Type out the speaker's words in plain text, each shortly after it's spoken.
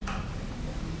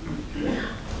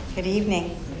Good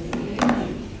evening.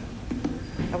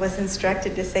 I was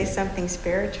instructed to say something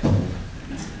spiritual.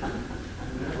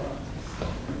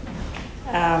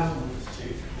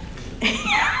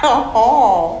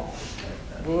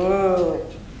 Whoa.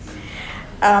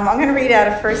 I'm going to read out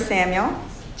of 1 Samuel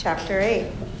chapter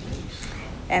 8.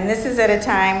 And this is at a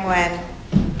time when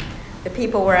the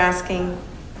people were asking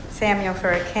Samuel for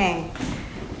a king.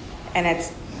 And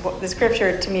the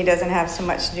scripture to me doesn't have so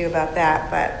much to do about that,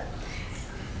 but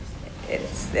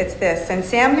it's this. And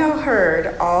Samuel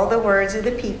heard all the words of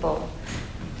the people,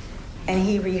 and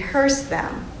he rehearsed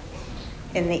them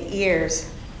in the ears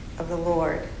of the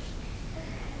Lord.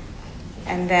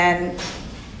 And then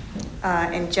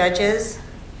in Judges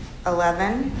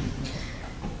 11,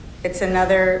 it's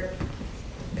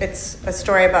a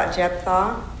story about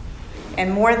Jephthah.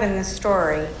 And more than the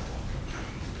story,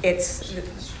 it's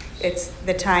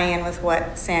the tie-in with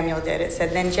what Samuel did. It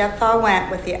said, Then Jephthah went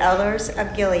with the elders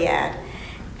of Gilead,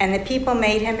 and the people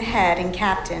made him head and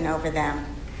captain over them.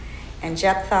 And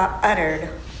Jephthah uttered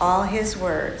all his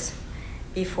words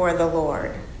before the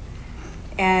Lord.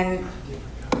 And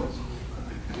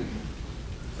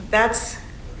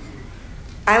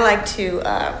I like to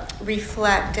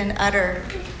reflect and utter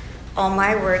all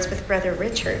my words with Brother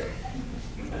Richard.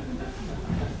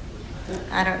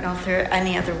 I don't know if there are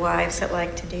any other wives that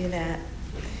like to do that.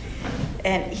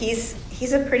 And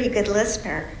he's a pretty good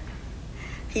listener.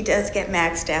 He does get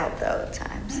maxed out, though, at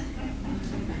times.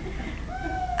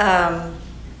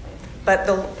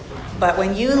 But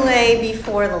when you lay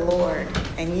before the Lord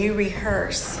and you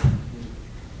rehearse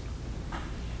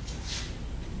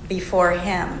before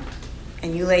him,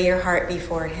 and you lay your heart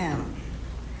before him,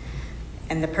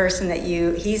 and the person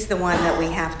he's the one that we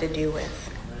have to do with.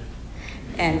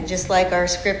 And just like our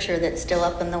scripture that's still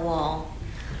up on the wall,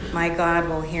 my God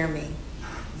will hear me.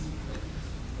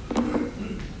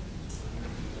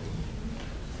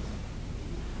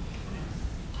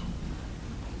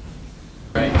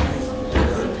 Right.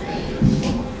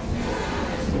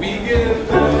 We give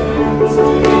thanks to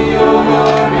the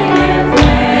Almighty.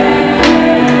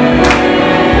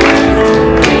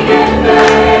 We give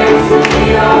thanks to the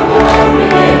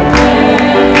Almighty.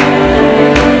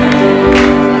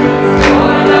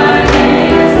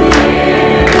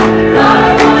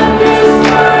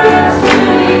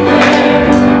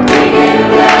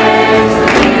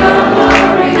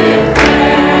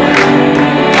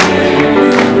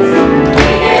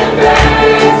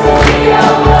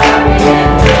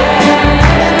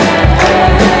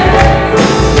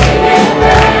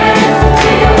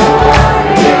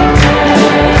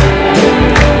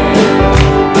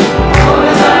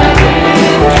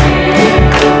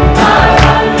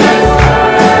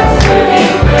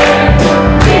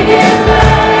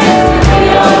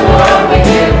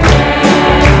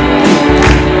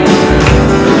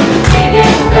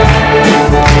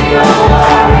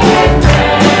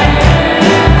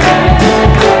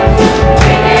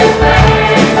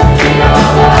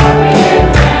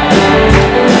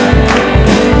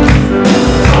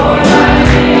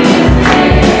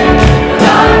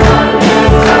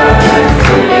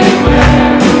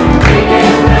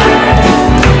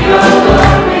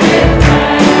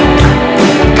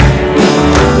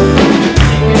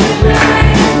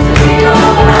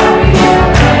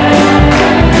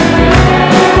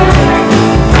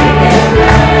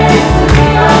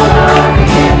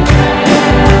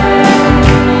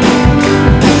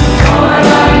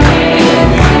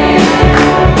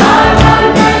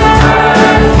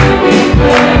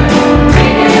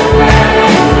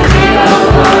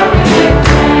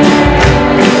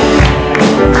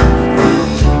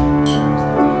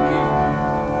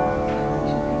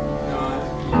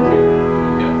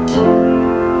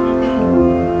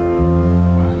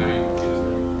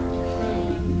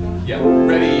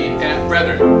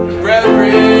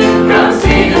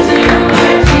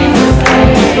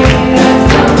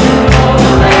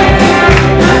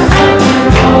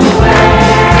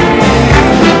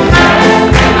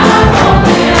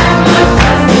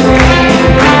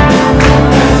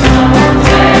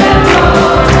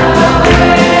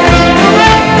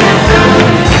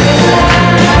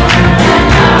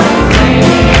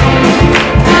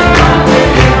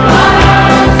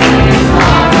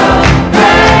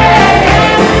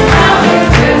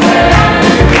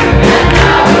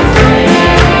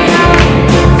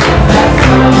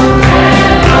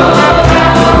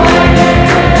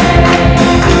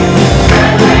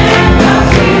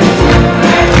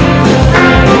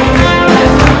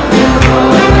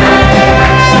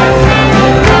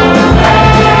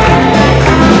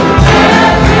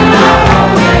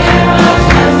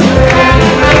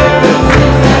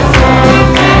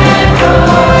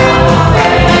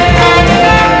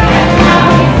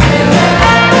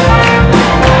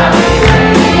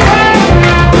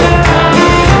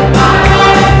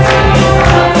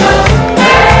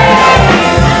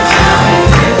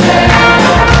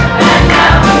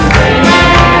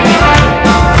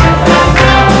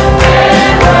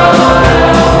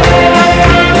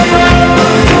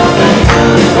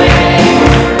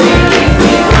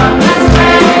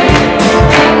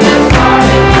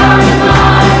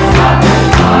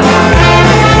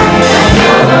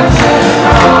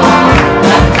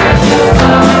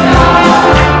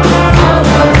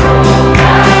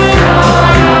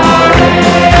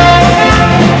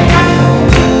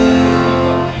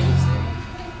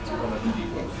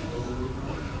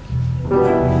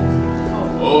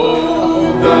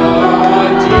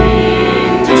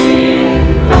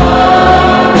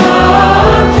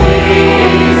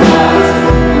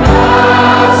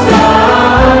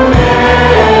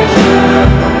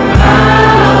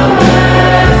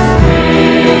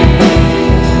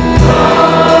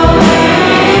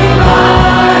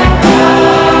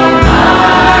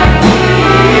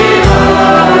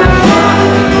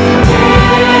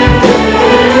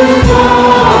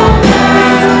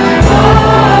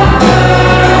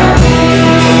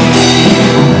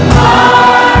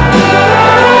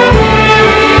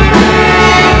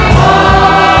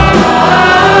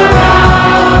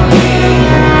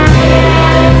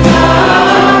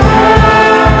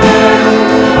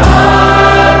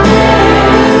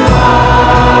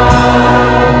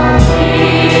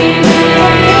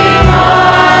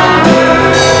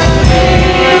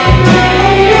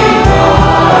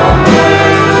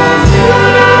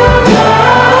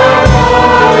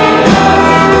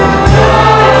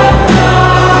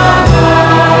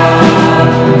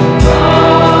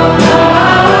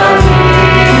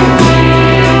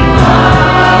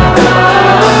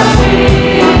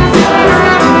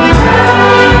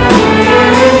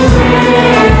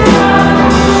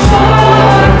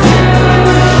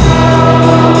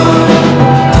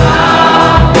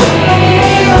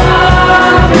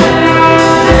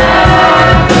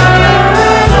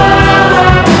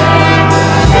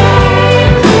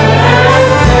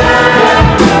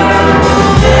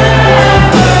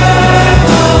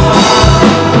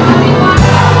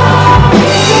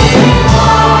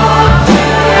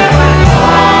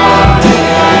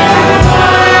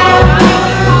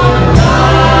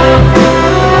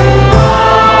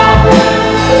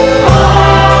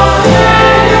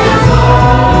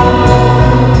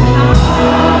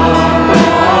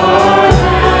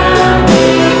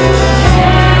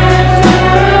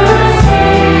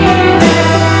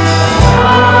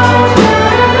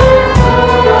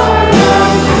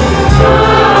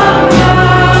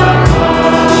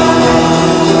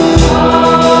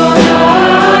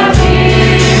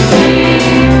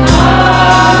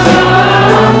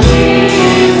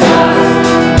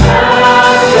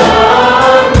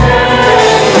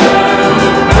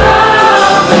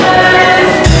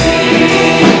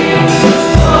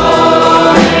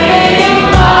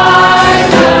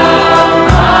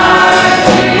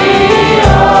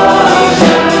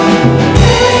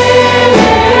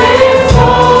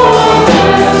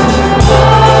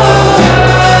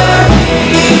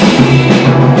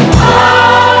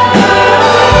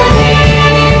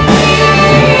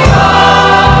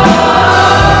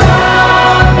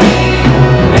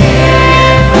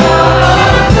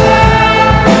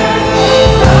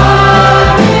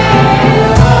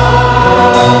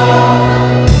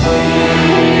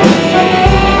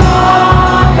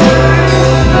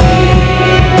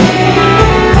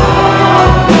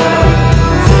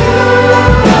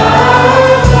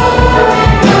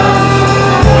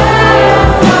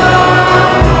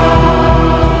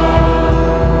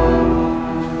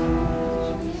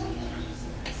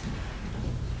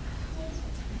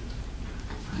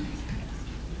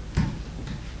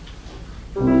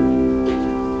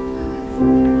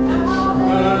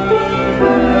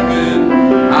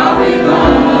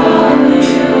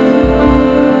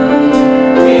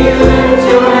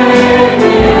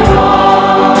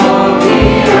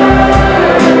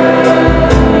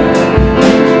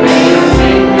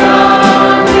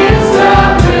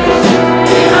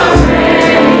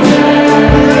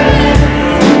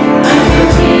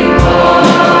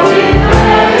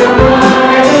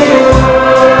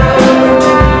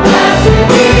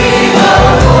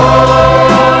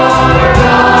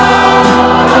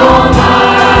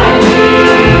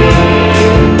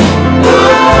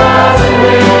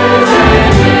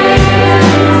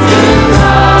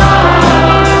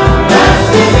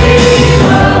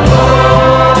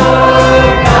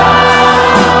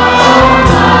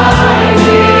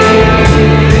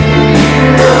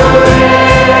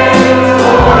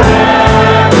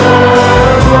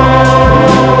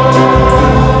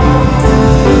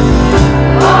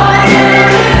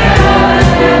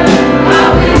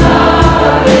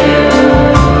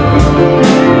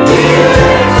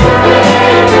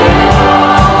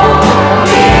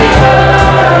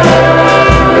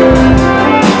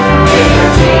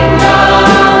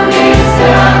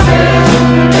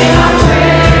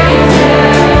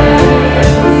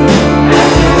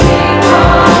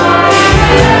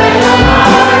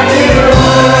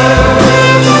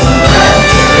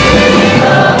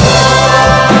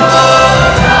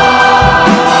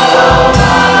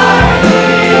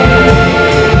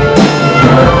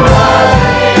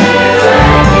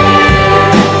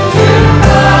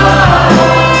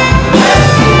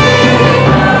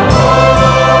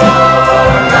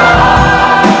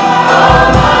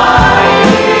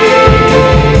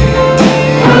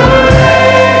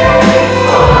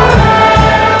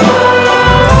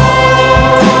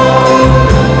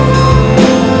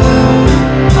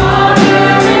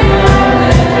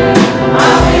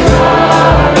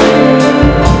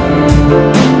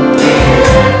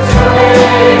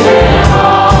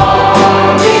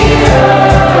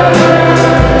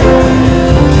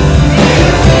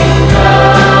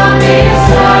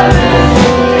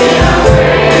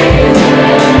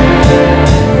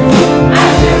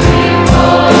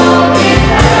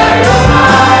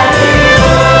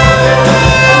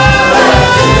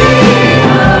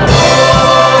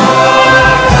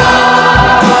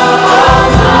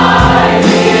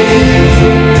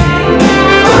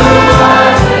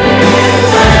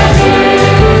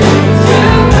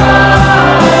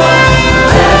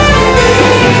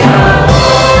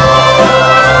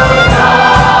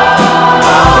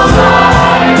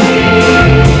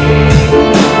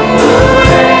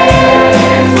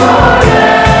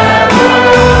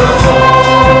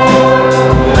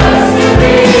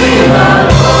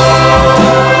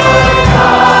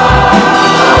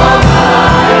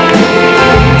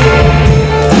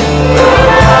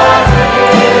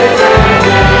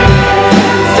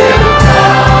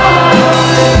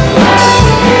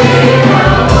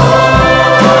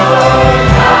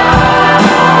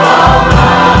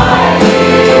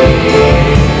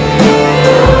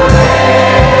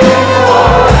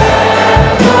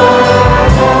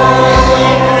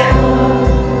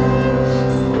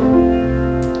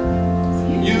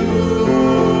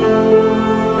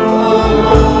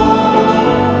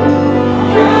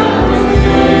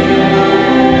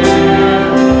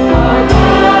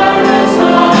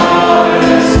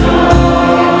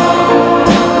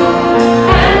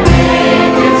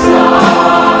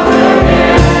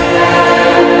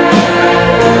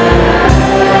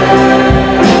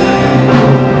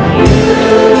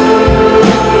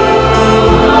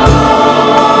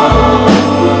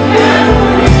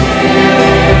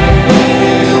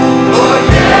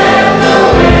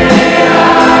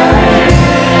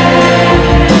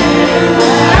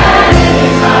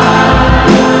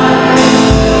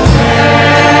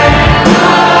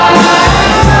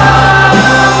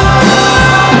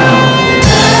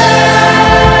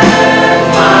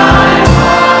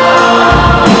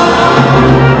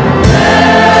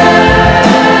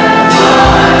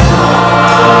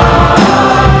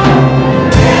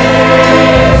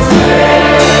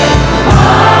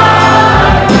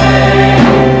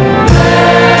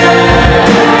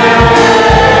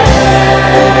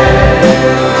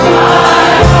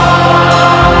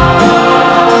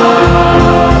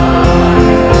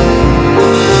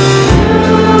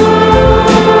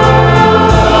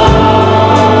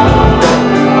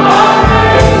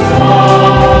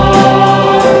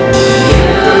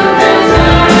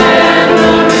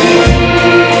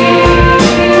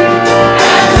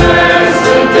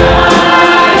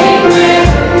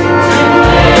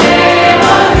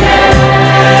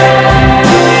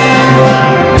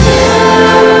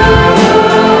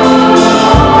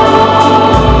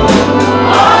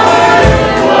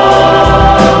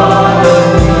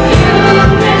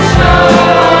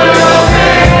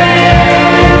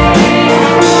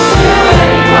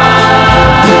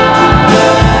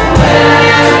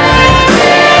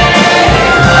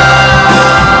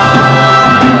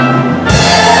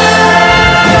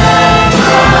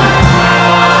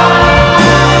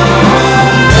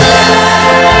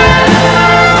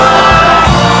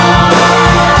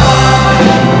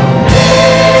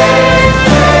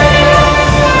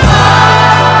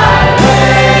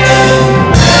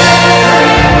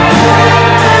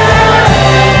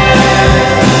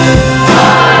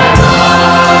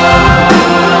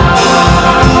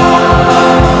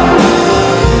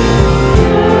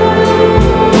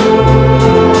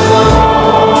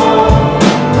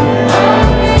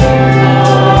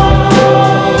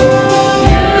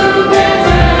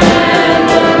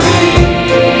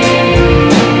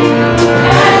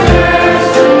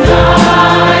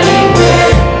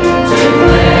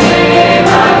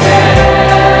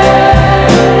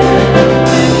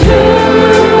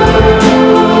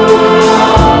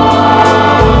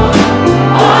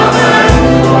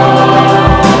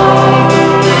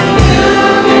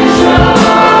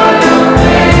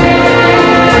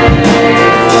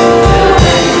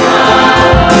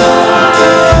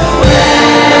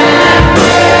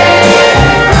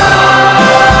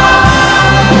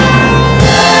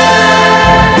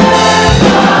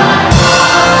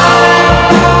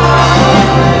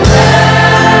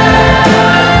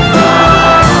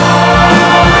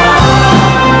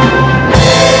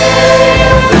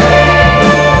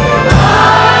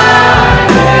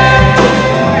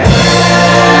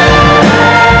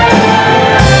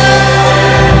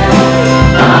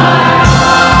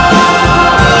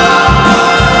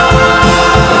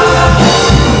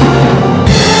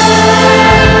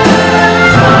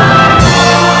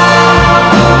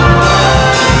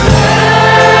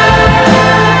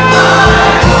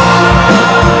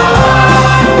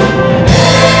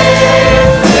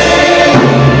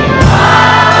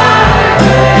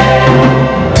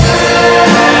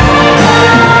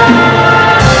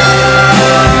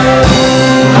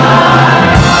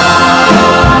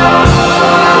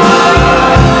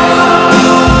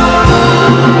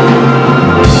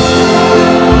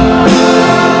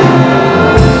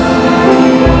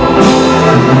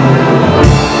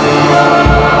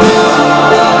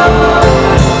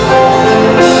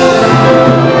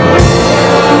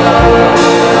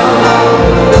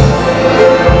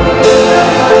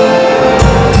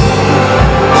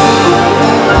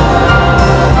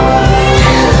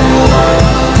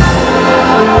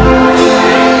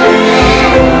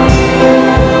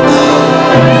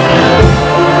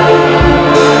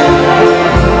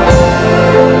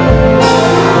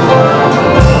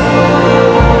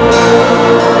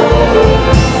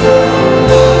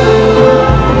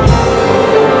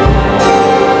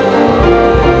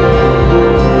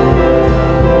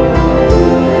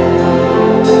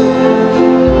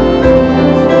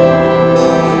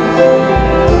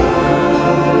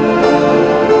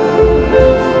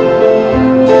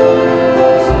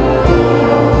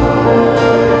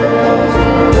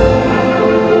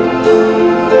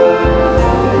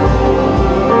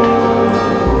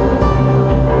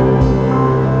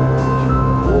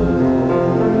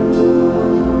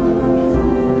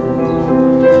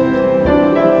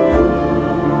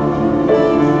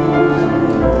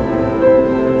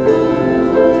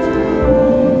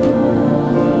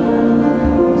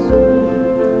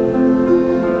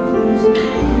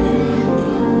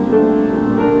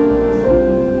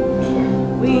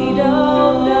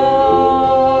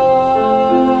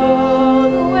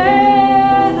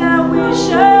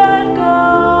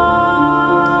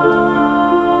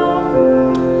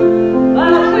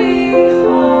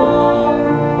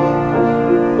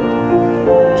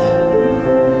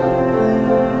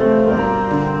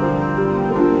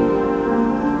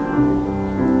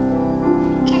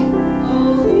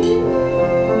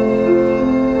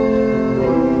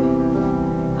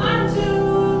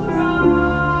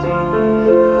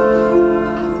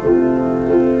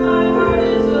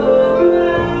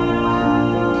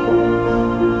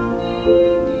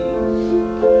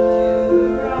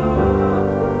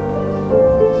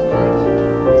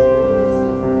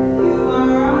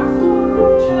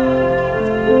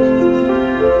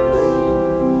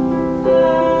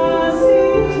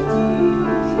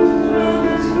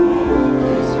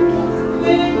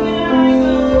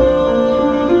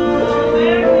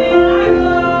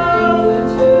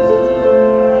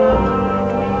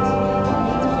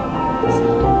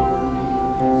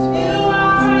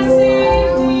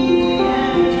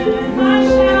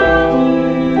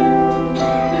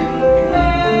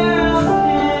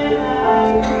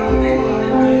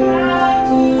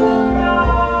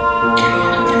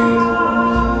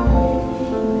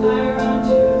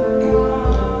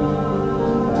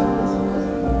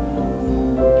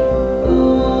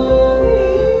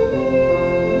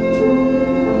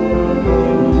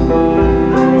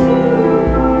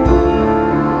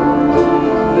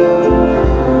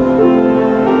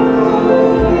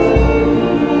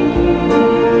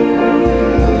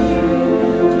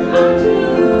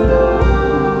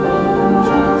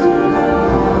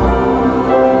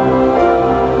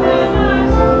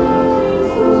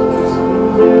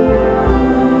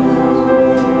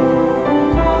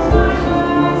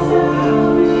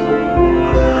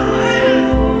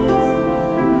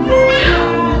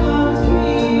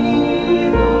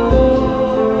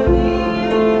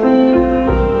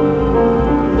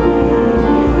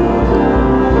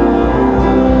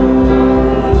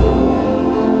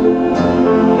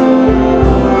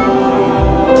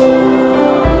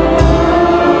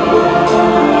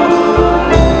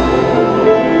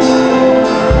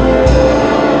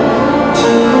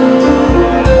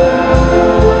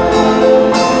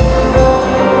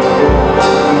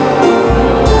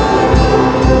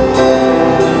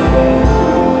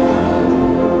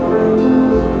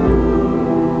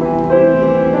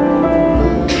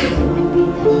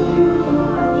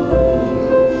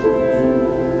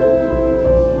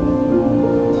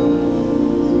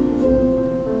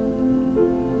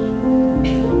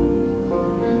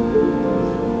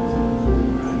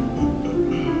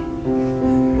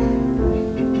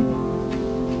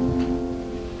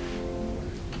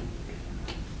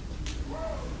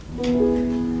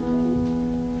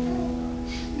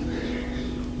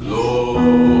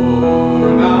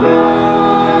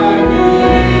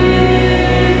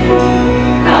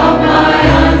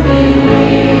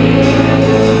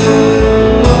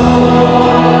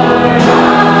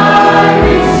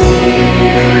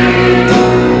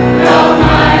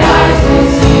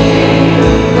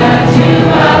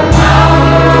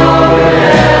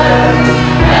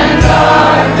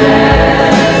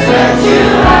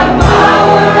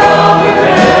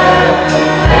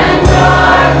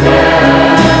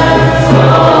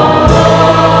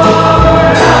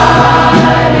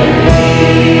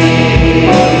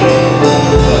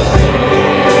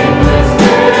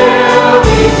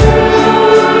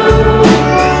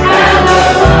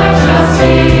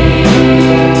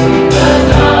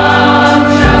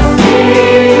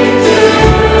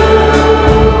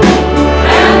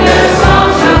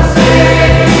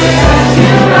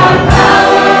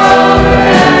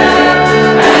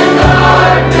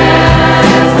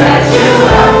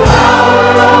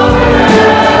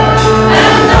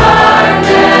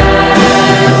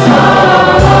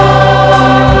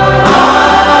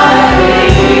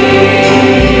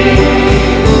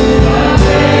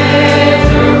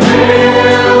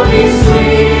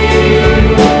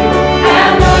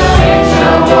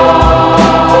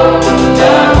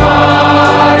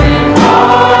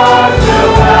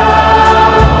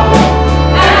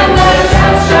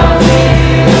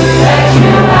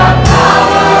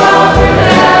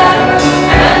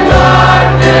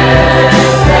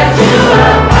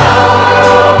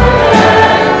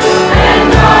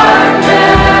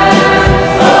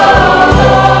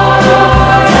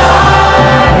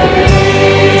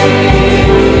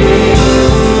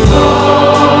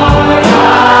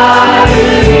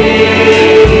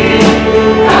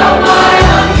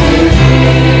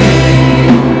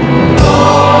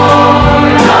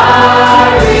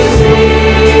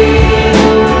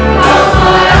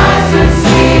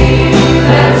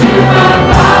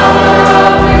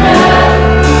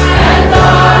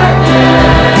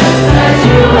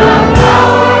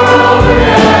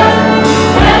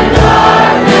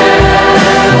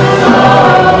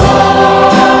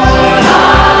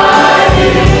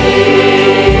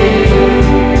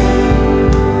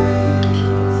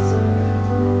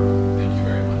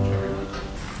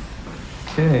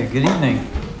 Good evening.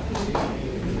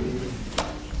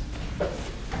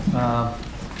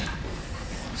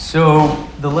 So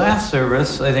the last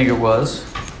service, I think it was.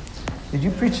 Did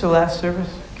you preach the last service,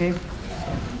 Gabe?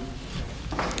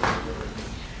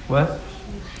 What?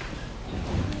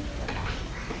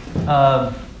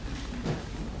 I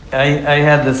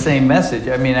had the same message.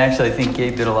 I mean, actually, I think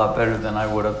Gabe did a lot better than I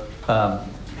would have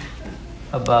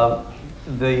about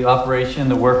the operation,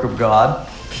 the work of God.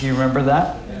 Do you remember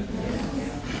that?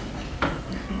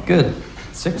 Good.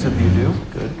 6 of you do.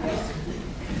 Good.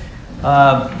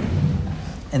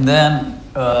 And then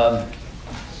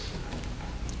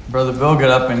Brother Bill got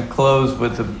up and closed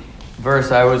with the verse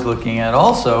I was looking at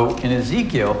also in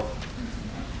Ezekiel.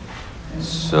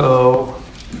 So,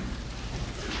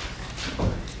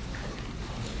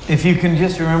 if you can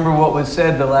just remember what was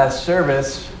said the last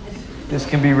service, this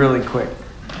can be really quick.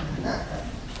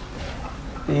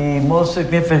 The most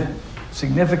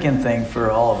significant thing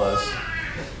for all of us,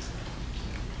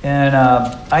 and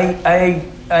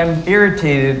I'm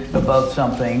irritated about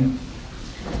something,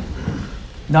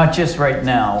 not just right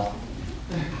now.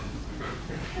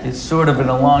 It's sort of an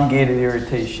elongated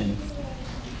irritation.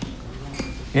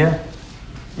 Yeah?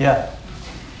 Yeah.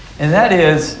 And that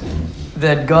is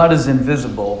that God is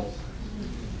invisible.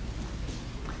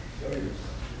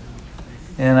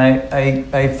 And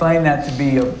I find that to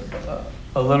be a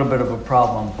little bit of a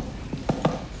problem.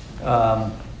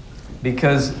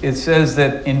 Because it says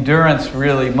that endurance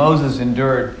really, Moses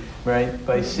endured, right,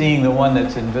 by seeing the one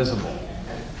that's invisible.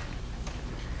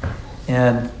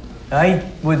 And I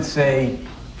would say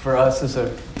for us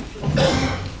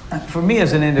for me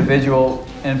as an individual,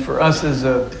 and for us as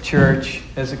a church,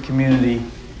 as a community,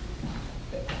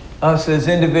 us as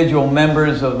individual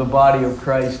members of the body of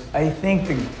Christ, I think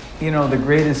the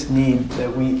greatest need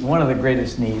that one of the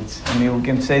greatest needs, I mean, we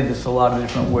can say this a lot of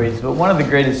different ways, but one of the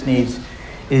greatest needs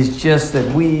is just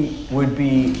that we would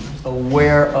be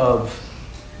aware of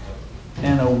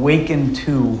and awakened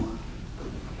to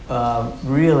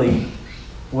really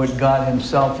what God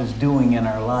Himself is doing in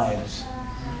our lives.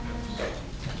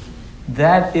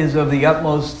 That is of the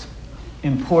utmost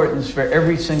importance for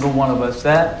every single one of us.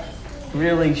 That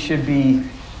really should be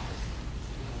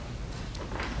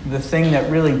the thing that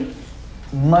really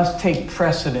must take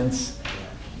precedence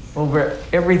over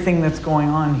everything that's going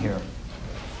on here.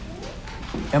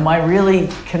 Am I really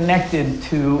connected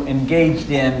to,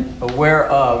 engaged in, aware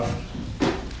of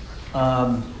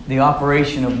the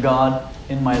operation of God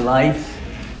in my life?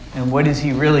 And what is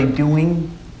He really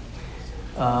doing?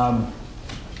 And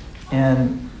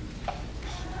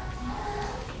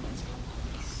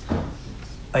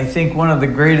I think the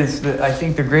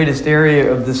greatest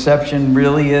area of deception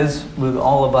really is with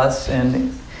all of us,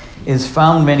 and is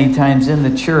found many times in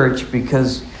the church,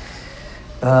 because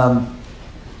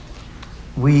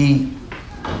we're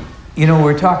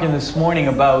talking this morning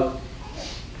about,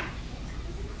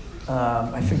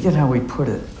 I forget how we put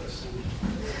it,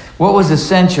 what was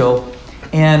essential,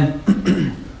 and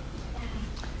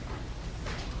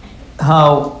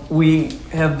how we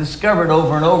have discovered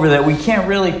over and over that we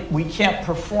can't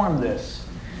perform this.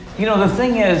 The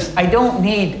thing is, I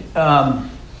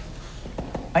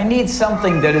need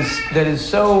something that is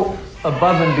so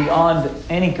above and beyond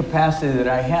any capacity that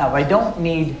I have. I don't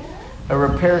need a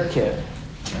repair kit.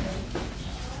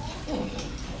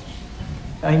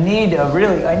 I need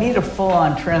a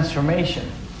full-on transformation.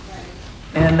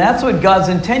 And that's what God's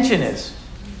intention is.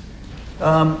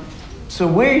 So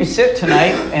where you sit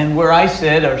tonight, and where I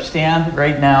sit or stand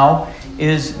right now,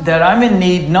 is that I'm in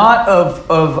need not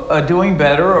of doing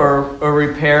better or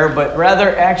repair, but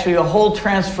rather actually a whole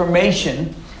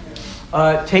transformation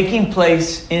taking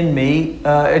place in me,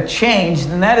 a change,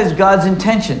 and that is God's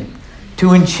intention,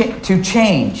 to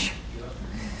change.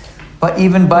 But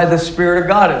even by the Spirit of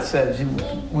God, it says.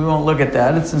 We won't look at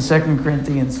that. It's in 2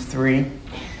 Corinthians 3.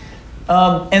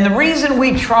 And the reason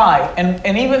we try,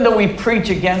 and even though we preach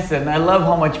against it, and I love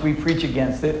how much we preach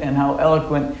against it, and how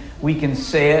eloquent we can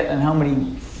say it, and how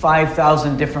many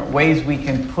 5,000 different ways we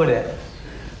can put it,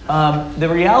 the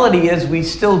reality is we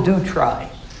still do try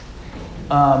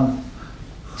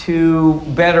to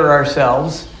better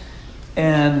ourselves.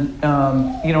 And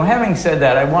having said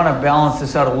that, I want to balance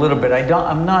this out a little bit.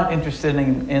 I'm not interested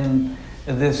in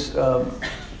this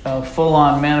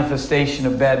full-on manifestation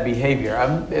of bad behavior.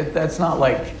 That's not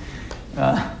like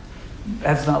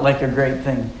a great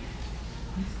thing.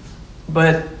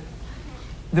 But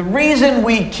the reason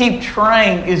we keep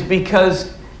trying is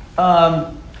because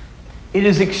it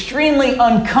is extremely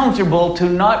uncomfortable to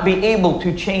not be able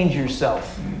to change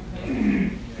yourself.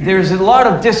 There's a lot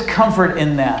of discomfort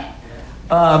in that.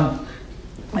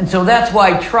 And so that's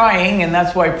why trying, and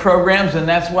that's why programs, and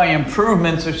that's why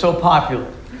improvements are so popular.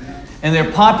 And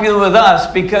they're popular with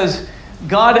us because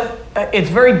it's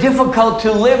very difficult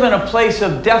to live in a place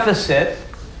of deficit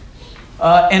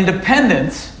and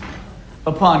dependence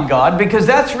upon God, because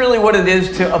that's really what it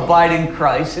is to abide in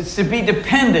Christ. It's to be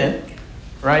dependent,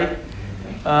 right?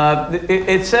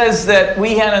 It says that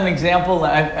we had an example,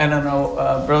 I don't know,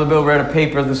 Brother Bill read a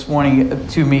paper this morning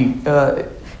to me,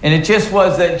 and it just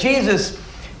was that Jesus,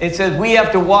 it says we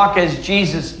have to walk as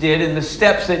Jesus did, in the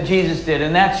steps that Jesus did,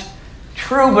 and that's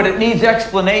true, but it needs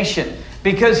explanation,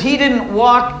 because He didn't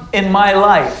walk in my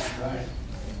life.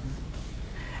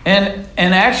 And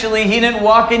actually, he didn't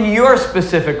walk in your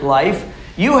specific life.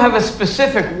 You have a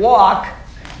specific walk.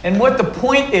 And what the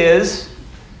point is,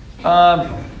 you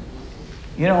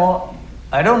know,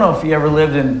 I don't know if you ever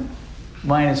lived in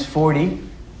minus 40.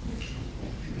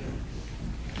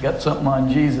 Got something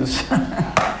on Jesus.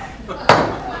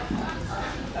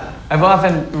 I've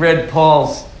often read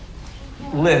Paul's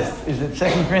list. Is it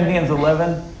 2 Corinthians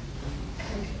 11?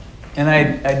 And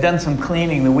I'd done some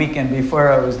cleaning the weekend before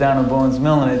I was down in Bowen's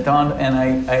Mill, and it dawned, and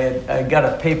I got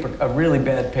a really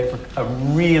bad paper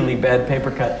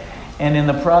cut. And in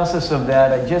the process of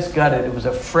that, I just got it. It was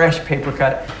a fresh paper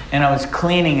cut, and I was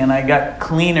cleaning, and I got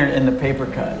cleaner in the paper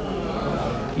cut.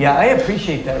 Yeah, I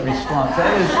appreciate that response.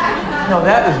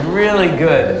 That is really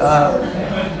good.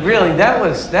 Really, that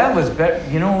was better.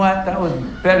 You know what? That was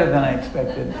better than I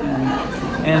expected.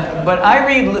 But I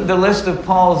read the list of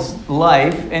Paul's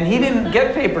life, and he didn't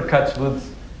get paper cuts with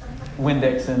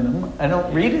Windex in them. I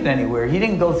don't read it anywhere. He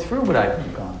didn't go through what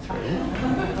I've gone through.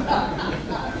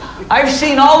 I've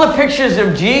seen all the pictures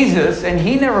of Jesus, and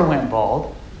he never went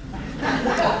bald.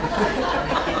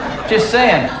 Just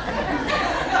saying.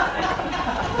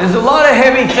 There's a lot of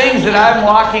heavy things that I'm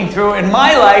walking through in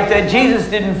my life that Jesus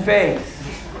didn't face.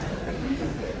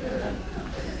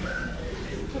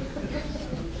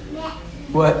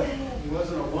 What? He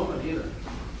wasn't a woman either.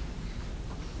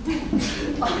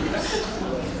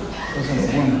 Wasn't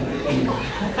a woman either.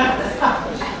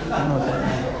 I don't know what that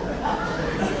means.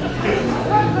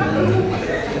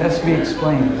 It has to be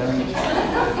explained. I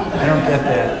don't get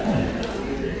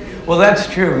that. Well, that's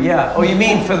true, yeah. Oh, you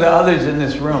mean for the others in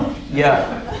this room?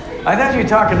 Yeah. I thought you were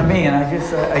talking to me, and it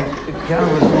kind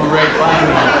of was going right by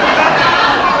me.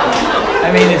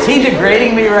 I mean, is he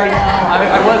degrading me right now?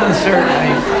 I wasn't certain.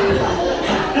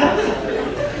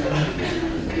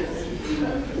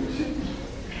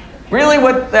 Really,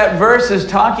 what that verse is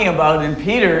talking about in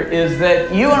Peter is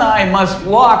that you and I must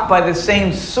walk by the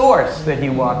same source that he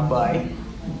walked by.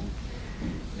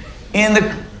 In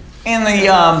the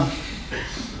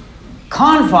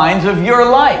confines of your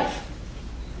life.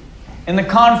 In the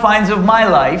confines of my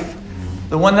life,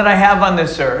 the one that I have on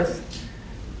this earth,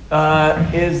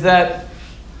 is that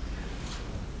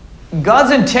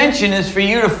God's intention is for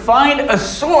you to find a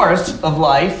source of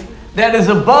life that is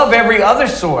above every other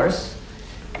source.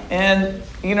 And,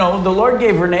 the Lord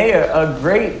gave Renee a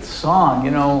great song,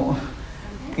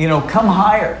 come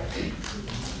higher.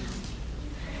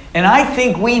 And I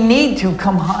think we need to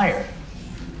come higher.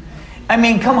 I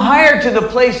mean, come higher to the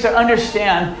place to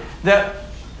understand that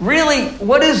really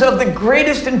what is of the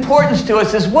greatest importance to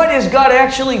us is what is God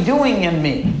actually doing in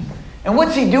me? And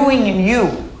what's he doing in you?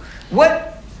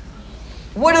 What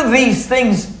do these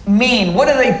things mean? What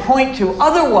do they point to?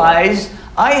 Otherwise,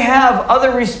 I have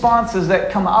other responses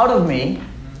that come out of me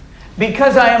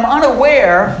because I am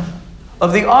unaware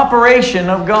of the operation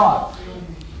of God.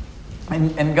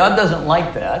 And God doesn't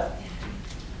like that.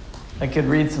 I could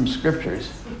read some scriptures.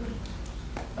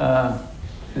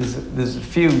 There's a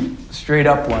few straight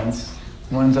up ones.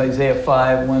 One's Isaiah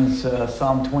 5, one's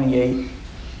Psalm 28,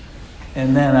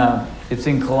 and then it's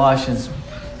in Colossians.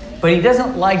 But he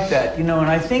doesn't like that, and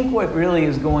I think what really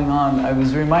is going on, I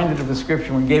was reminded of the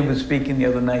scripture when Gabe was speaking the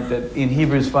other night, that in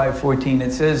Hebrews 5:14,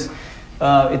 it says,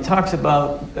 it talks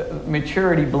about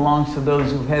maturity belongs to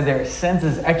those who've had their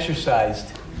senses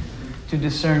exercised to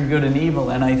discern good and evil.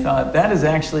 And I thought, that is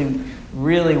actually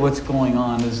really what's going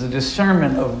on, is the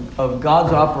discernment of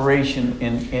God's operation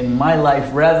in my life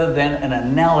rather than an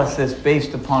analysis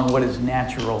based upon what is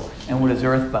natural and what is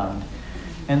earthbound.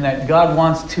 And that God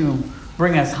wants to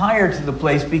bring us higher to the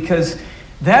place, because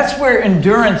that's where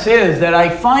endurance is, that I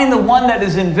find the one that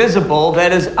is invisible,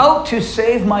 that is out to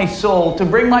save my soul, to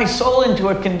bring my soul into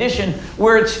a condition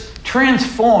where it's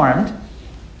transformed.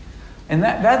 And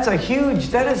that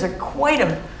is quite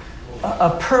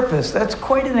a purpose. That's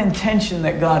quite an intention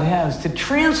that God has, to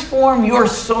transform your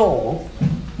soul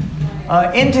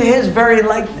into his very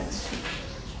likeness,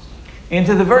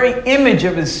 into the very image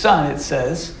of his Son, it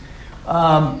says.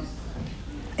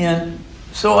 And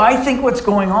so I think what's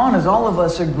going on is all of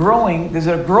us are growing. There's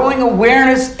a growing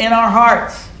awareness in our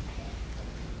hearts.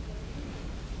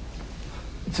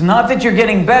 It's not that you're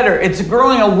getting better. It's a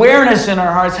growing awareness in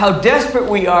our hearts how desperate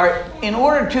we are. In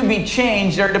order to be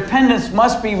changed, our dependence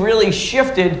must be really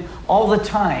shifted all the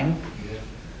time.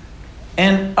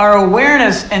 And our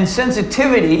awareness and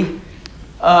sensitivity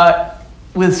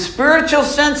with spiritual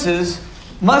senses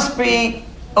must be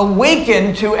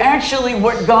awakened to actually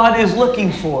what God is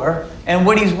looking for and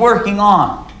what he's working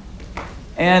on.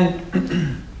 And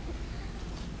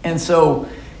so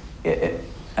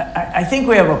I think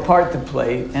we have a part to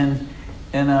play, and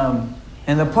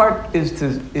And the part is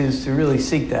to really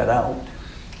seek that out.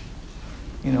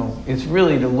 You know, it's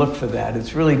really to look for that.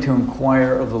 It's really to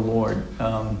inquire of the Lord.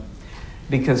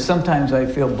 Because sometimes I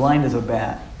feel blind as a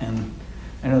bat, and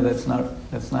I know that's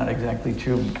not exactly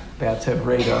true. Bats have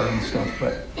radar and stuff,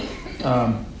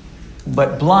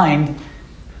 but blind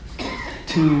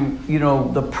to, you know,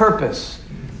 the purpose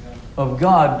of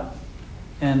God.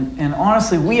 And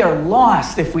honestly, we are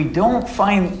lost if we don't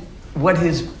find what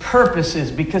his purpose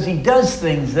is, because he does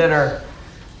things that are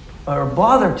a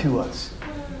bother to us.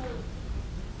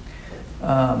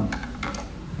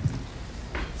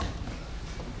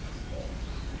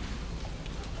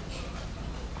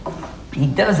 He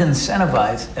does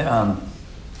incentivize.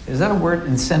 Is that a word?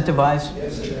 Incentivize?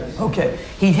 Yes, it is. Okay.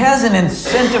 He has an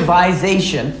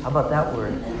incentivization. How about that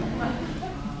word?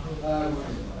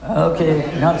 Okay,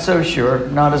 not so sure.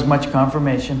 Not as much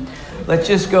confirmation. Let's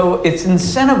just go. It's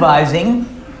incentivizing.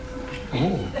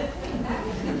 Ooh.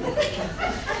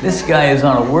 This guy is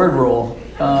on a word roll.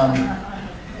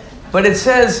 But it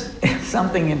says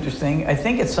something interesting. I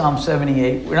think it's Psalm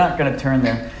 78. We're not going to turn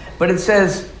there. But it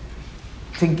says,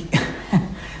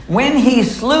 when he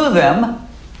slew them,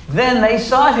 then they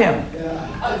sought him.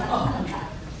 Oh.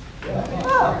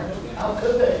 How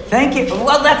could they? Thank you.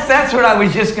 Well, that's what I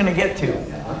was just going to get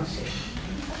to.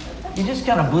 You just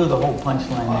kind of blew the whole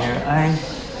punchline there.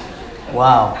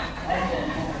 Wow.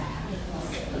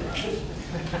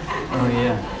 Oh,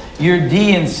 yeah. You're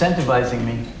de-incentivizing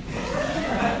me.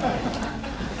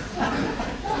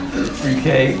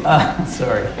 Okay,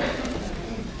 sorry.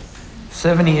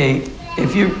 78.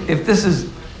 If this is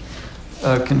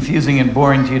confusing and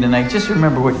boring to you tonight, just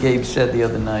remember what Gabe said the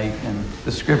other night and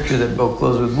the scripture that Bo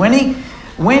closed with.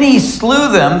 When he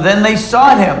slew them, then they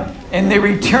sought him, and they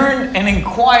returned and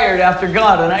inquired after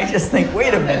God. And I just think,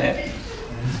 wait a minute.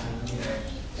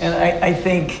 And I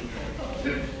think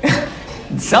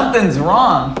something's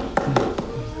wrong.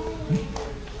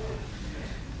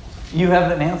 You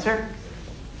have an answer?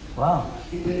 Wow.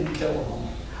 He didn't kill them.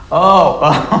 Oh.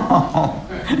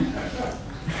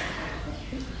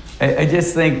 I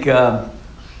just think,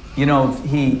 you know,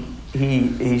 he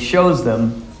shows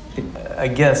them. I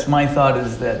guess my thought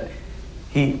is that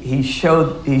he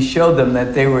showed them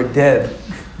that they were dead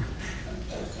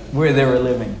where they were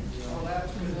living.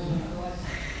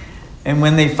 And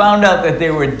when they found out that they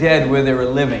were dead where they were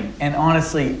living, and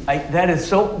honestly, that is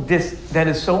so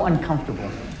uncomfortable.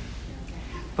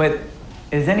 But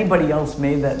has anybody else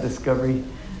made that discovery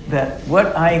that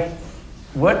what I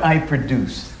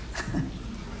produce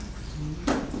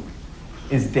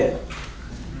is dead?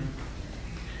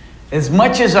 As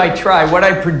much as I try, what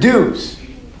I produce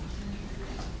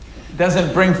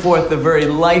doesn't bring forth the very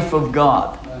life of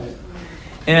God.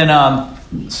 And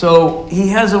so he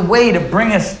has a way to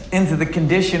bring us into the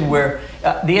condition where,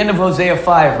 the end of Hosea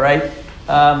 5, right?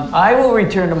 I will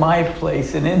return to my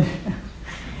place, and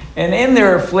in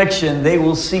their affliction, they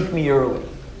will seek me early,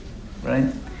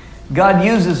 right? God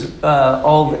uses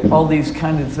all these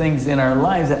kind of things in our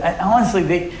lives.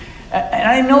 Honestly, and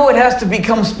I know it has to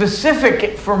become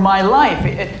specific for my life.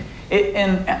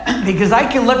 And because I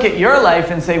can look at your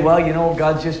life and say, well, you know,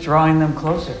 God's just drawing them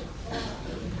closer.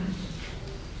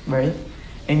 Right?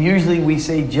 And usually we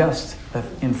say just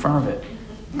in front of it.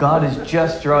 God is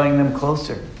just drawing them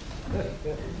closer.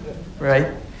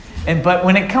 Right? But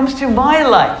when it comes to my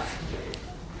life,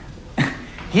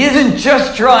 he isn't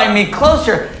just drawing me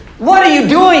closer. What are you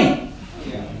doing?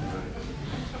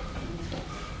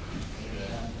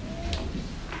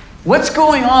 What's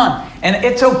going on? And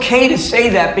it's okay to say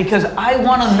that, because I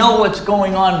want to know what's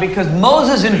going on, because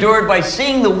Moses endured by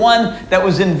seeing the one that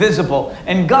was invisible.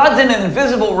 And God's in an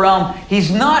invisible realm. He's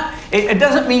not, it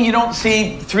doesn't mean you don't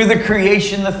see through the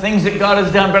creation the things that God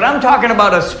has done, but I'm talking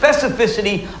about a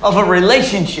specificity of a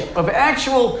relationship, of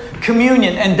actual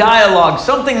communion and dialogue,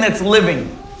 something that's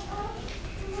living,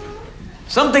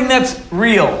 something that's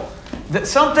real,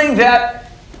 something that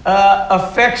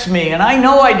affects me. And I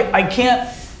know I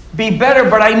can't be better,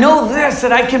 but I know this,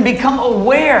 that I can become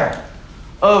aware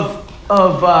of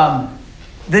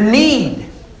the need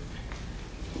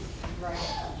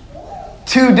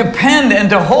to depend and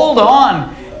to hold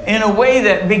on in a way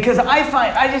that, because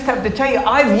I just have to tell you,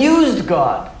 I've used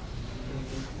God.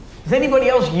 Has anybody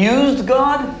else used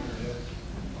God?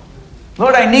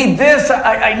 Lord, I need this,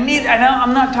 I need,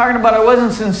 I'm not talking about I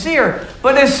wasn't sincere,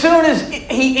 but as soon as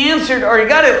he answered, or he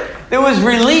got it, there was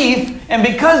relief, and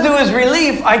because there was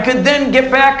relief, I could then get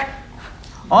back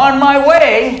on my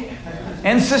way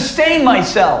and sustain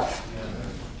myself.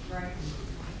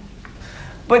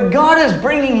 But God is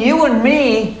bringing you and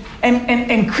me,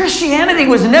 and Christianity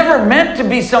was never meant to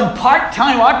be some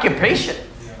part-time occupation.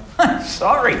 I'm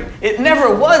sorry. It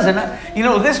never was. And,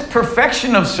 this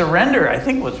perfection of surrender, I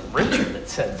think it was Richard that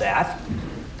said that.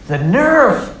 The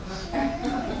nerve.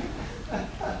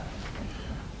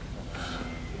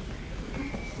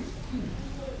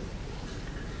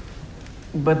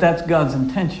 But that's God's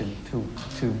intention,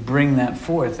 to bring that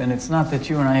forth. And it's not that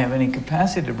you and I have any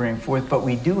capacity to bring forth, but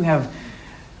we do have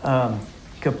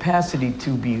capacity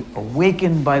to be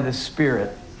awakened by the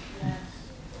Spirit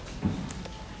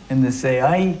and to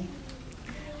say,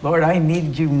 Lord, I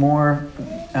need you more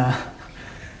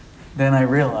than I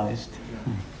realized.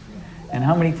 And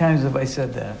how many times have I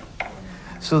said that?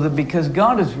 So that because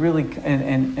God is really,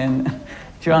 and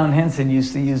John Henson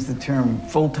used to use the term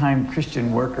full-time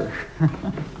Christian worker.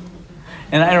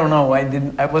 And I don't know,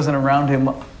 I wasn't around him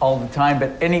all the time,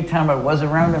 but any time I was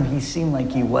around him, he seemed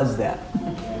like he was that.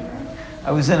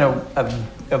 I was in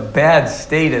a bad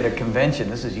state at a convention.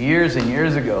 This is years and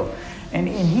years ago. And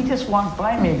he just walked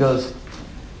by me and goes,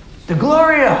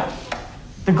 DiGloria,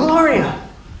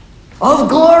 of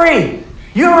glory,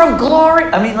 you're of glory.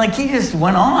 I mean, like he just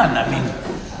went on. I mean,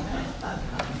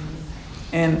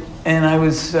 and I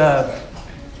was,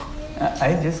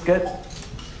 I just got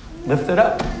lifted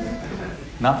up.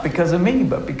 Not because of me,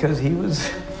 but because he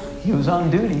was on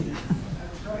duty.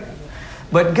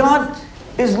 But God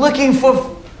is looking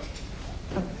for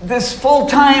this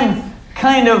full-time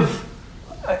kind of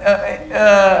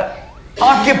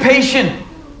occupation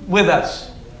with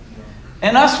us.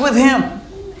 And us with him.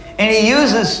 And he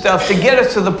uses stuff to get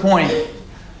us to the point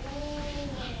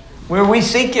where we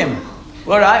seek him.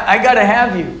 Lord, I got to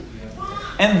have you.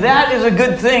 And that is a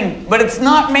good thing. But it's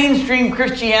not mainstream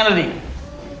Christianity.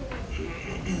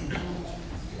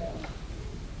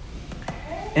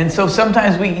 And so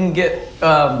sometimes we can get,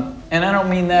 and I don't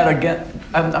mean that again,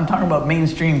 I'm talking about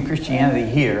mainstream Christianity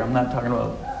here. I'm not talking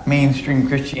about mainstream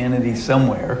Christianity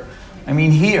somewhere. I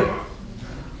mean here.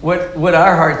 What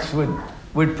our hearts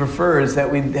would prefer is that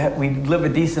we live a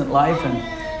decent life. And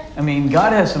I mean,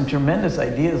 God has some tremendous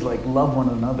ideas like love one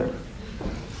another.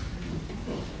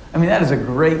 I mean, that is a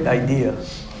great idea.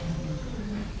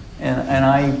 And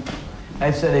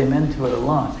I've said amen to it a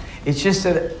lot. It's just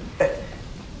that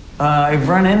I've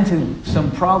run into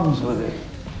some problems with it.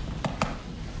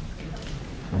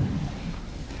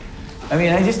 I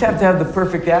mean, I just have to have the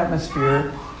perfect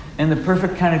atmosphere and the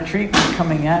perfect kind of treatment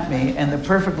coming at me and the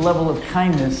perfect level of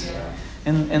kindness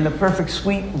and the perfect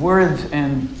sweet words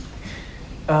and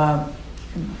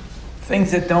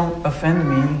things that don't offend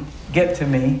me get to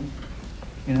me,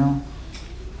 you know.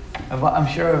 I'm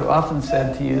sure I've often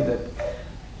said to you that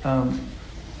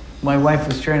my wife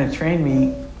was trying to train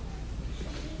me,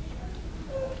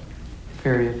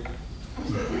 period.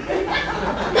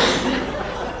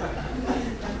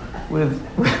 with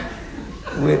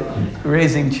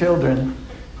raising children,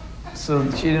 so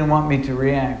she didn't want me to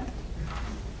react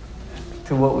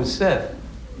to what was said.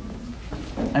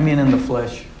 I mean, in the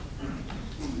flesh.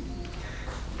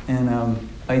 And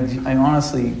I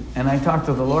honestly, and I talked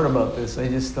to the Lord about this, I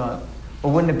just thought,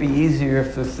 well, wouldn't it be easier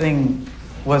if the thing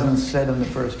wasn't said in the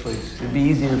first place? It'd be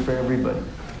easier for everybody.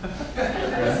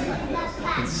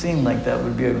 Right? It seemed like that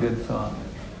would be a good thought.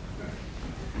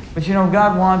 But you know,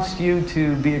 God wants you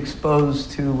to be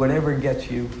exposed to whatever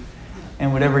gets you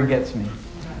and whatever gets me.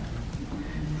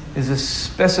 There's a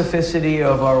specificity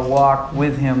of our walk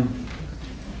with him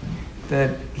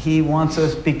that he wants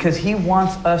us, because he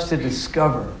wants us to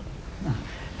discover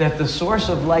that the source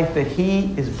of life that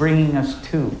he is bringing us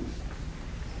to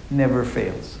never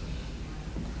fails.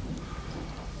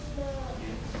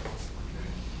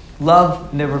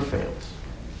 Love never fails.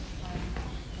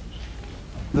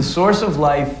 The source of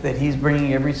life that he's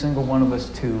bringing every single one of us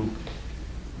to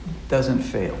doesn't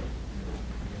fail.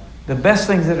 The best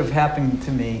things that have happened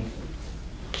to me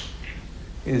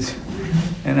is,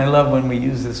 and I love when we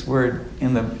use this word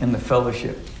in the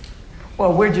fellowship,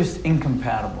 well, we're just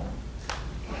incompatible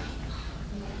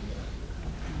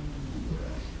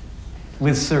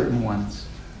with certain ones.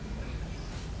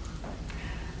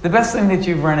 The best thing that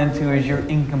you've run into is your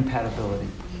incompatibility.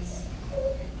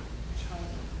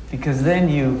 Because then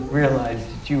you realized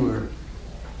that you were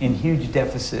in huge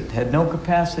deficit, had no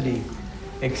capacity,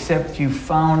 except you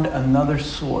found another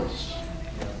source.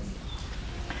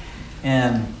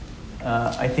 And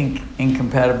I think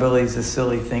incompatibility is a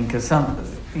silly thing, because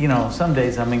some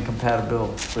days I'm incompatible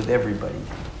with everybody.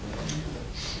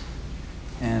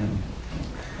 And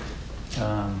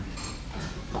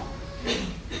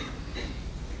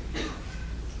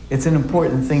it's an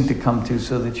important thing to come to,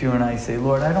 so that you and I say,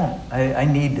 Lord, I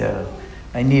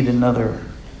need another.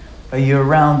 Are you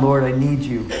around, Lord? I need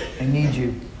you. I need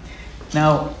you.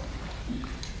 Now,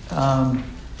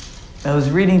 I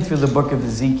was reading through the book of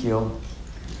Ezekiel.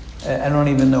 I don't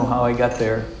even know how I got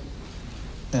there,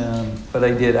 but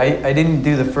I did. I didn't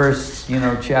do the first,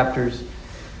 chapters.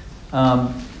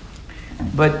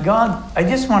 But God, I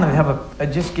just want to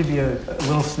just give you a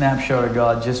little snapshot of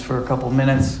God just for a couple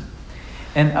minutes.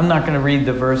 And I'm not going to read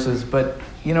the verses, but,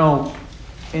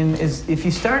 if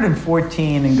you start in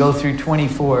 14 and go through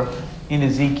 24 in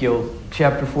Ezekiel,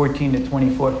 chapter 14 to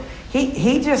 24,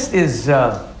 he just is,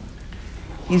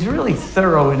 he's really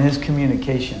thorough in his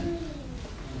communication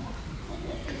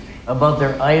about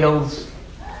their idols,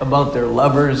 about their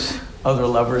lovers, other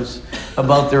lovers,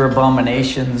 about their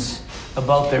abominations,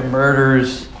 about their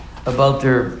murders, about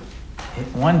their,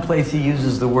 one place he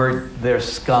uses the word, their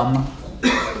scum.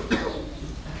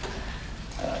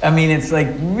 I mean, it's like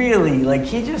really,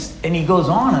 like and he goes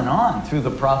on through the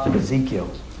prophet Ezekiel,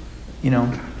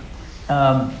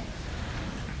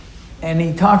 and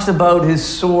he talks about his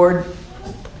sword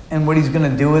and what he's going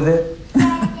to do with it.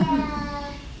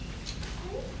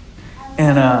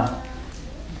 And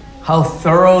how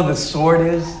thorough the sword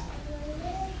is.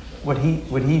 What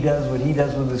he does with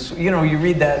the sword. You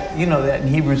read that, that in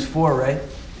Hebrews 4, right?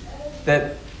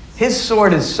 That his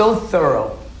sword is so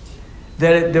thorough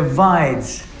that it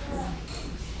divides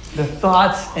the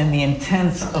thoughts and the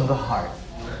intents of the heart.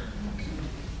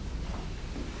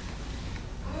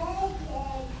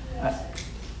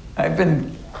 I've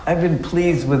been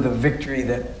pleased with the victory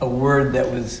that a word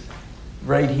that was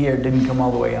right here didn't come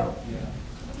all the way out.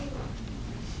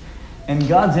 And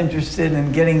God's interested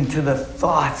in getting to the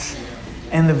thoughts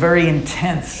and the very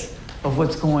intents of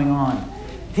what's going on.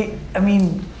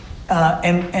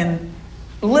 And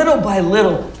little by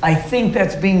little, I think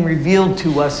that's being revealed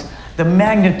to us, the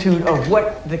magnitude of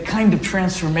what the kind of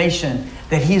transformation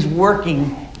that he's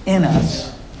working in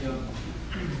us.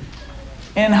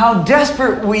 And how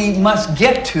desperate we must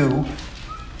get to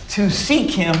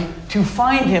seek him, to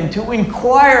find him, to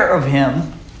inquire of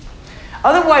him.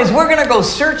 Otherwise, we're going to go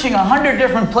searching 100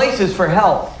 different places for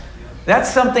help.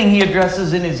 That's something he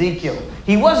addresses in Ezekiel.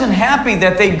 He wasn't happy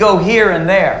that they'd go here and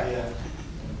there.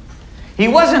 He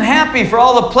wasn't happy for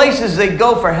all the places they'd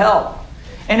go for help.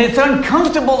 And it's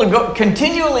uncomfortable to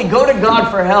continually go to God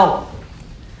for help,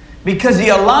 because he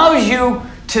allows you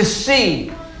to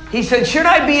see. He said, should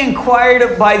I be inquired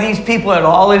of by these people at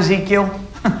all, Ezekiel?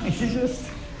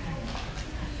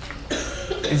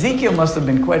 Ezekiel must have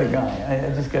been quite a guy.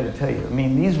 I just got to tell you. I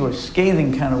mean, these were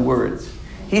scathing kind of words.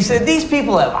 He said, these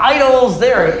people have idols.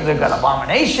 They've got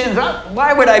abominations.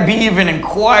 Why would I be even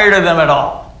inquired of them at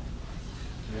all?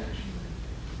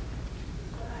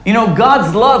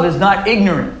 God's love is not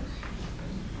ignorant.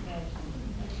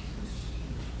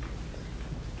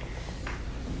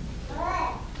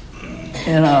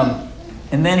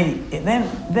 And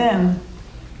then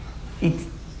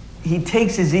he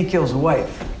takes Ezekiel's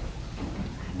wife.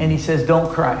 And he says,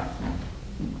 don't cry.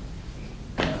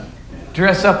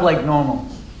 Dress up like normal.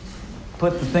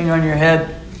 Put the thing on your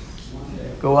head.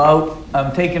 Go out.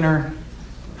 I'm taking her.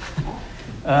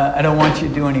 I don't want you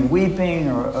to do any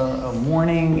weeping or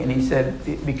mourning. And he said,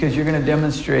 because you're going to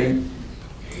demonstrate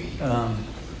to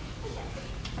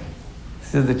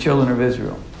the children of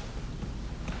Israel.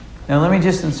 Now let me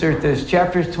just insert this.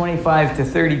 Chapters 25 to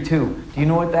 32. Do you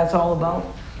know what that's all about?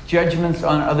 Judgments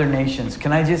on other nations.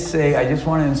 Can I just say, I just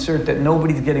want to insert that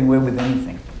nobody's getting away with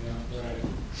anything.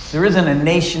 There isn't a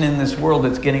nation in this world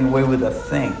that's getting away with a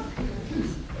thing.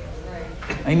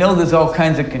 I know there's all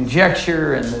kinds of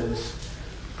conjecture, and there's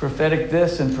prophetic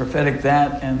this and prophetic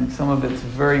that, and some of it's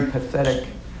very pathetic,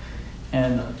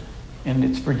 and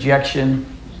it's projection,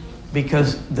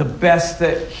 because the best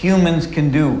that humans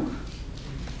can do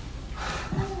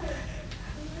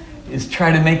is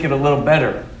try to make it a little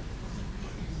better.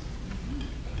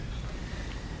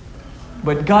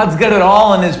 But God's got it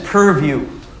all in his purview.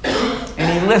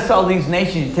 And he lists all these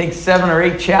nations. He takes 7 or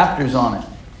 8 chapters on it.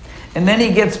 And then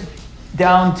he gets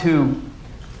down to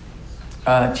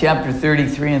chapter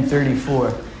 33 and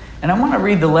 34. And I want to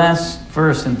read the last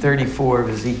verse in 34 of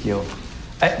Ezekiel.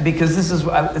 Because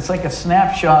it's like a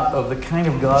snapshot of the kind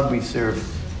of God we serve.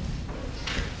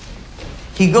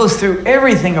 He goes through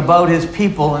everything about his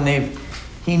people, and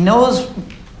he knows...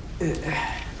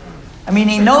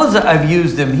 he knows that I've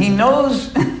used him. He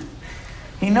knows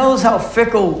how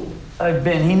fickle I've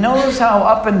been. He knows how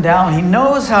up and down. He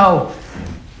knows how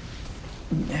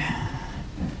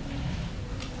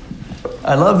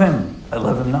I love him. I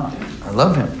love him not. I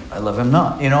love him. I love him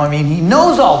not. He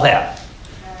knows all that.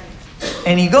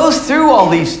 And he goes through all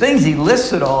these things. He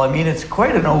lists it all. It's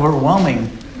quite an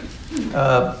overwhelming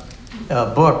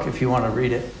book if you want to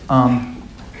read it.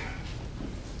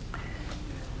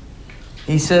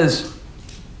 He says,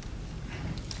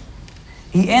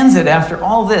 he ends it after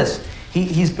all this.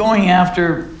 He's going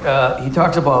after, he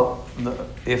talks about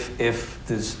if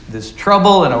there's this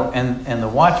trouble and the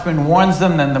watchman warns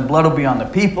them, then the blood will be on the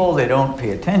people. They don't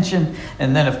pay attention.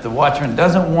 And then if the watchman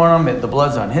doesn't warn them, the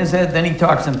blood's on his head. Then he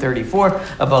talks in 34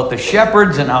 about the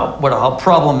shepherds and how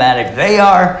problematic they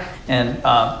are. And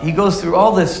he goes through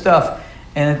all this stuff.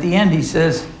 And at the end he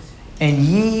says, and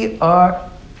ye are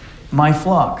my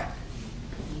flock.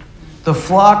 The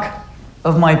flock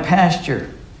of my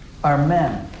pasture are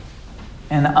men.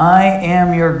 And I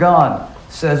am your God,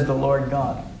 says the Lord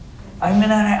God. I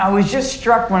mean, I was just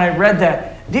struck when I read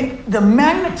that. The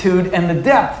magnitude and the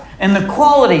depth and the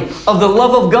quality of the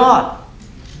love of God.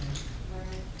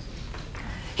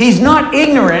 He's not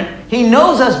ignorant. He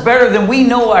knows us better than we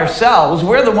know ourselves.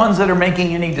 We're the ones that are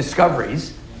making any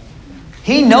discoveries.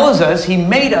 He knows us. He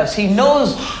made us. He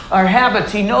knows our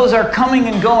habits. He knows our coming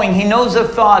and going. He knows the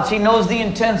thoughts. He knows the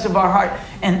intents of our heart.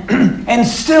 And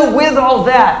still with all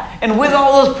that, and with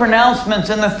all those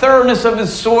pronouncements, and the thoroughness of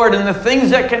his sword, and the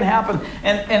things that can happen,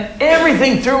 and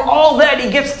everything through all that, he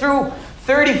gets through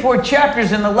 34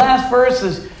 chapters. In the last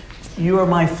verses, you are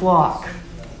my flock.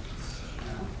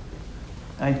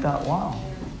 I thought, wow.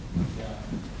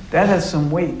 That has some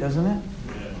weight, doesn't it?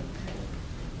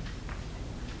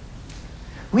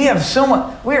 We have so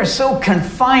much, we are so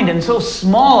confined and so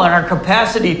small in our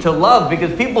capacity to love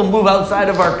because people move outside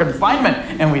of our confinement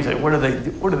and we say, what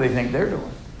do they think they're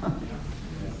doing?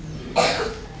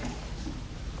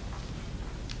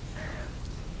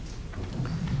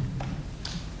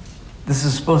 This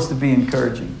is supposed to be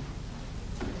encouraging.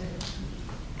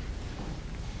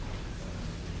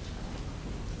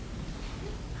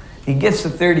 He gets to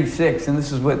 36, and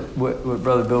this is what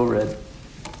Brother Bill read.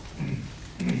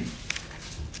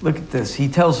 Look at this. He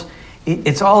tells,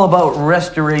 it's all about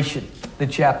restoration, the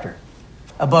chapter.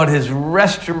 About his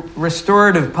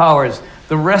restorative powers,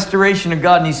 the restoration of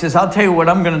God. And he says, I'll tell you what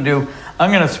I'm going to do.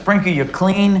 I'm going to sprinkle you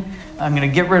clean. I'm going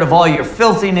to get rid of all your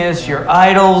filthiness, your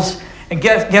idols. And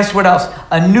guess what else?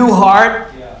 A new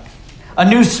heart. A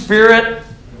new spirit.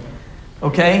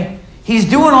 Okay? He's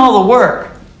doing all the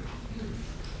work.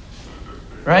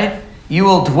 Right? You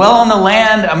will dwell in the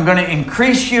land. I'm going to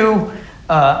increase you.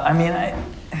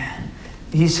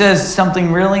 He says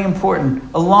something really important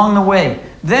along the way.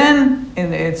 Then,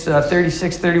 and it's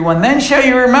 36, 31, then shall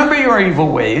you remember your evil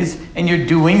ways and your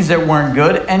doings that weren't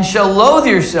good, and shall loathe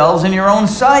yourselves in your own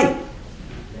sight.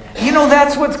 You know,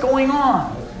 that's what's going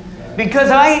on. Because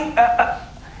I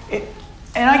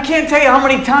can't tell you how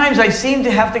many times I seem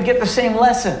to have to get the same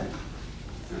lesson.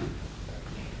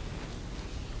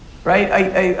 Right?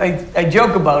 I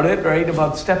joke about it, right?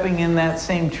 About stepping in that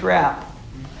same trap.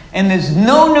 And there's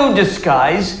no new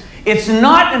disguise. It's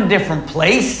not in a different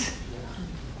place.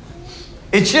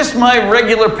 It's just my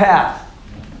regular path.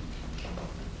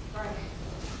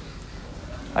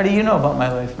 How do you know about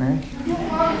my life, Mary?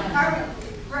 I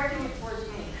reckon it towards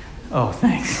me. Oh,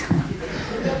 thanks.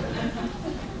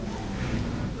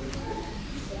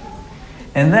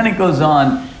 And then it goes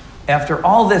on. After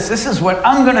all this, this is what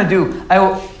I'm going to do.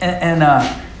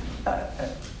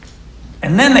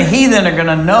 And then the heathen are going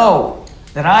to know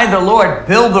that I, the Lord,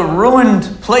 build the ruined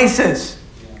places.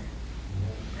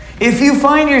 If you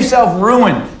find yourself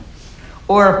ruined,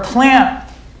 or a plant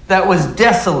that was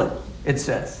desolate, it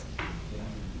says.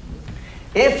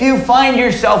 If you find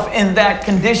yourself in that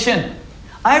condition,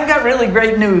 I've got really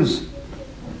great news.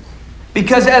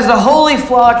 Because as the holy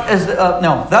flock,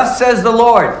 thus says the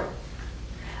Lord,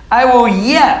 I will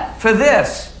yet, for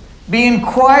this, be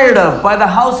inquired of by the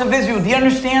house of Israel. Do you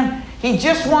understand? He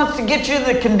just wants to get you to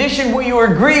the condition where you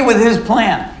agree with his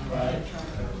plan. Right.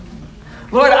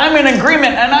 Lord, I'm in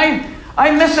agreement, and I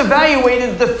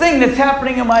misevaluated the thing that's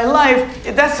happening in my life.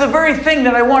 That's the very thing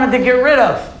that I wanted to get rid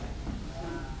of.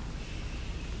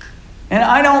 And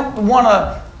I don't want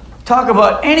to talk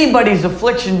about anybody's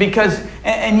affliction because,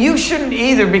 and you shouldn't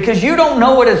either, because you don't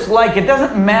know what it's like. It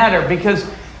doesn't matter, because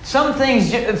some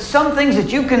things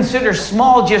that you consider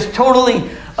small just totally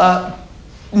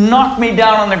knock me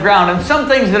down on the ground. And some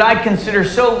things that I consider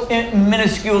so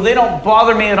minuscule, they don't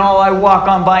bother me at all. I walk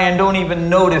on by and don't even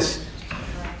notice.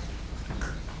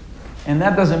 And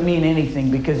that doesn't mean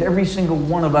anything, because every single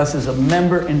one of us is a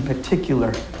member in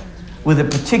particular, with a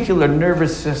particular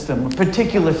nervous system,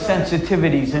 particular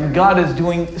sensitivities. And God is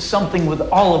doing something with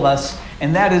all of us,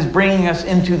 and that is bringing us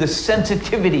into the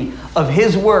sensitivity of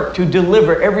his work to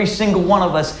deliver every single one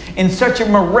of us in such a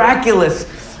miraculous,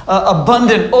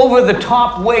 abundant,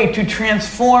 over-the-top way to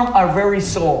transform our very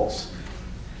souls.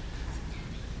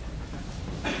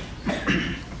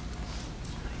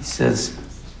 He says,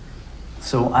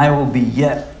 so I will be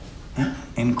yet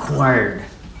inquired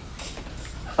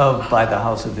of by the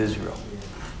house of Israel,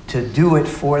 to do it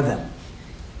for them.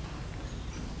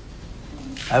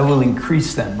 I will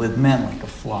increase them with men like a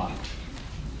flock.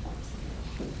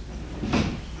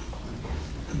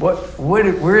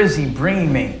 Where is he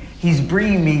bringing me? He's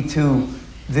bringing me to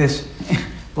this,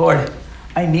 Lord,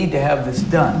 I need to have this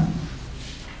done.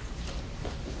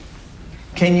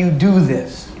 Can you do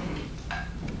this?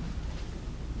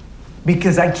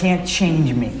 Because I can't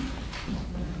change me.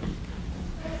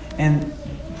 And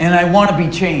I want to be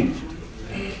changed.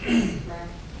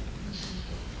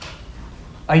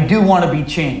 I do want to be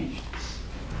changed.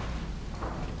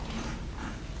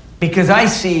 Because I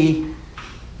see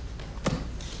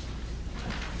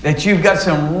that you've got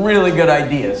some really good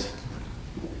ideas,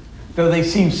 though they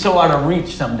seem so out of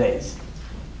reach some days.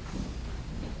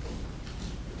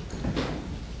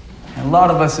 And a lot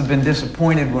of us have been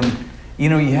disappointed when, you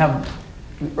have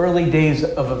early days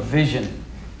of a vision.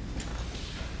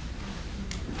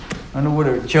 I know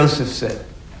what Joseph said.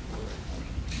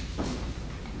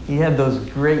 He had those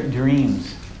great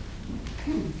dreams.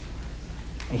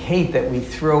 I hate that we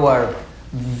throw I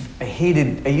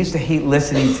used to hate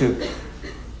listening to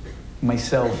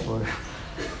myself or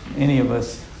any of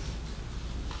us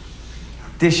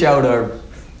dish out our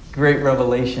great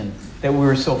revelation that we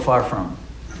were so far from.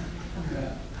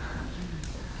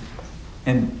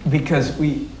 And because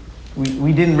we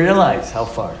didn't realize how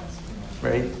far,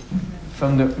 right?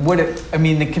 From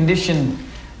the condition.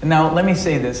 Now, let me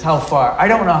say this, how far? I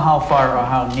don't know how far or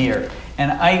how near.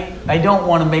 And I don't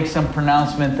want to make some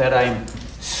pronouncement that I'm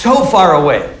so far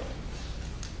away.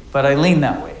 But I lean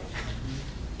that way.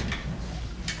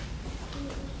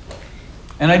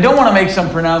 And I don't want to make some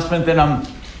pronouncement that I'm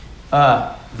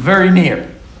very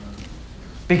near.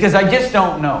 Because I just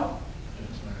don't know.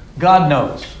 God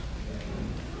knows.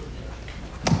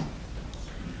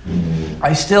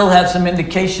 I still have some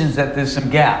indications that there's some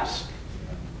gaps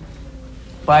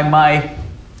by my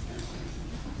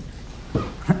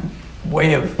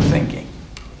way of thinking.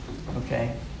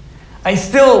 Okay? I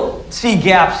still see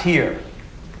gaps here.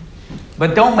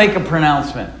 But don't make a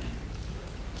pronouncement.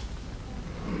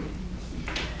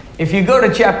 If you go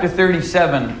to chapter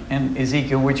 37 in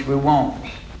Ezekiel, which we won't,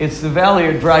 it's the valley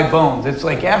of dry bones. It's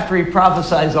like after he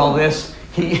prophesies all this,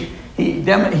 he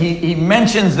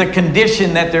mentions the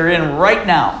condition that they're in right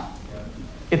now.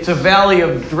 It's a valley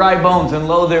of dry bones, and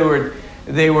lo,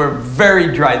 they were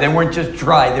very dry. They weren't just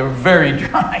dry, they were very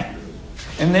dry.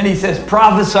 And then he says,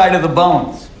 prophesy to the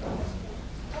bones.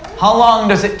 How long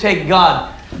does it take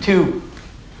God to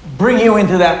bring you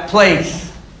into that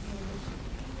place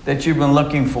that you've been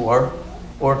looking for,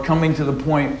 or coming to the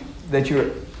point that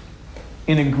you're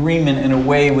in agreement in a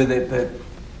way with it that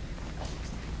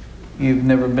you've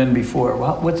never been before?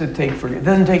 Well, what's it take for you? It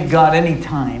doesn't take God any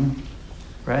time,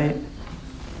 right?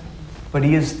 But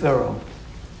he is thorough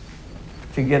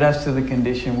to get us to the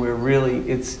condition where really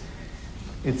it's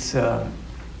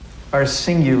our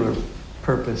singular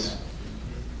purpose,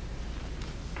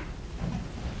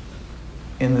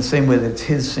 in the same way that it's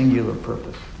his singular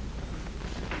purpose.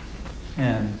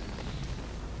 And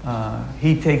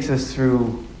he takes us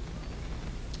through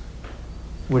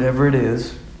whatever it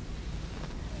is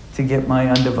to get my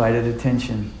undivided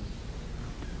attention.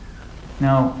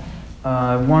 Now,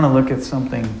 I want to look at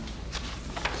something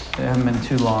that hasn't been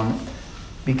too long,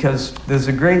 because there's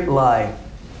a great lie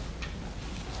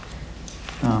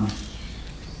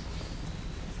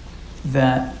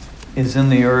that is in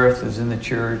the earth, is in the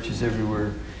church, is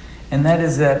everywhere. And that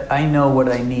is that I know what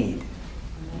I need.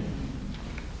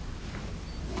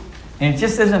 And it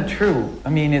just isn't true. I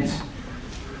mean, it's,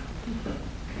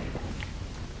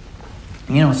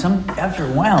 after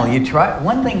a while, you try.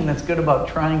 One thing that's good about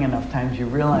trying enough times, you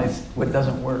realize what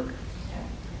doesn't work.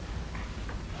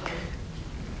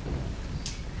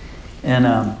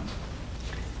 And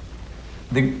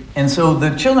so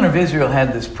the children of Israel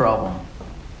had this problem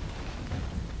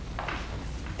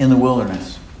in the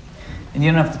wilderness. And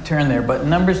you don't have to turn there, but in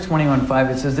Numbers 21:5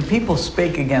 it says, the people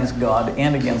spake against God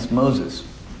and against Moses.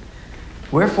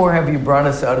 Wherefore have you brought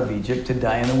us out of Egypt to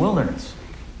die in the wilderness?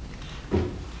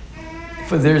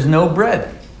 For there's no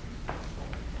bread,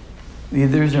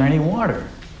 neither is there any water.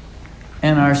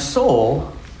 And our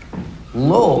soul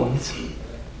loathes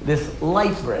this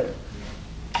light bread.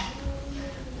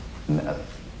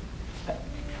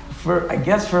 I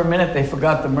guess for a minute they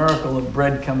forgot the miracle of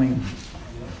bread coming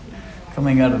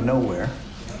out of nowhere,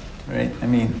 right? I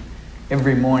mean,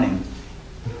 every morning,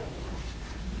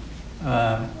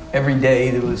 every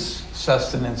day there was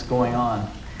sustenance going on.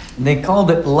 And they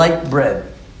called it light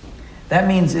bread. That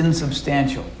means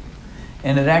insubstantial.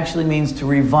 And it actually means to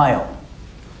revile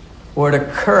or to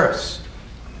curse.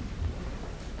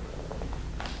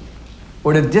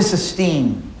 or to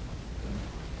disesteem.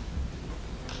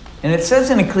 And it says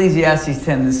in Ecclesiastes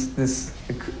 10,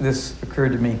 this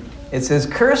occurred to me. It says,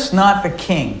 curse not the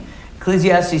king.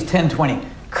 Ecclesiastes 10:20.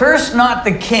 Curse not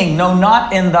the king, no,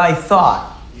 not in thy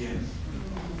thought. Yes.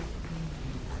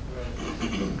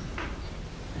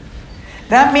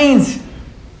 That means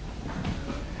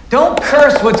don't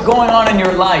curse what's going on in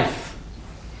your life.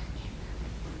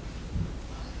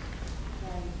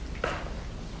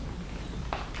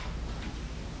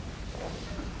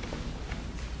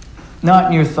 Not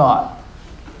in your thought.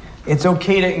 It's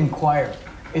okay to inquire.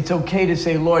 It's okay to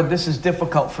say, Lord, this is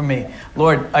difficult for me.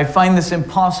 Lord, I find this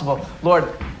impossible. Lord,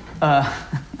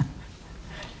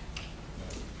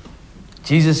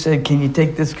 Jesus said, can you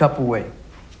take this cup away?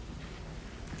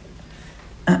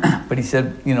 But he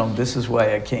said, this is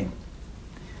why I came.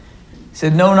 He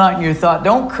said, no, not in your thought.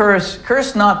 Don't curse.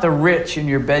 Curse not the rich in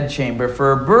your bedchamber,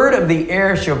 for a bird of the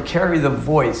air shall carry the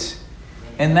voice,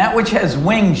 and that which has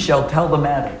wings shall tell the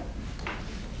matter.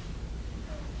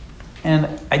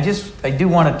 And I do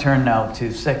want to turn now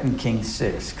to 2 Kings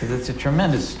 6, because it's a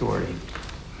tremendous story.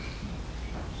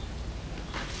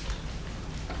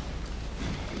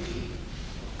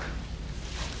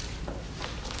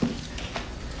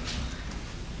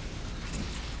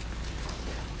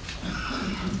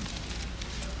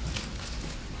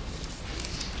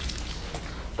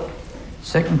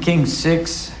 Second Kings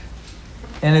 6,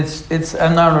 and it's I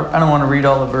don't want to read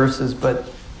all the verses, but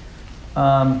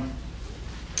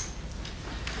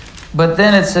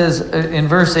then it says in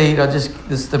verse 8, this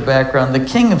is the background. The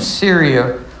king of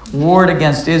Syria warred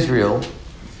against Israel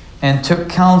and took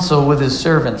counsel with his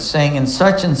servants, saying, in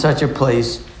such and such a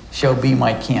place shall be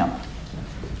my camp.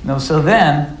 No, so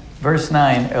then, verse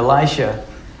 9, Elisha,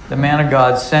 the man of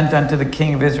God, sent unto the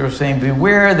king of Israel, saying,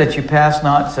 beware that you pass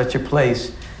not such a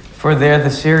place, for there the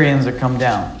Syrians are come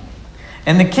down.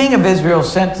 And the king of Israel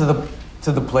sent to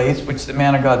the place which the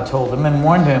man of God told him, and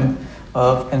warned him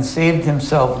of, and saved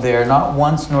himself there, not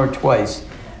once nor twice.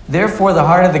 Therefore the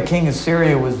heart of the king of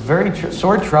Syria was very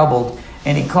sore troubled,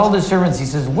 and he called his servants. He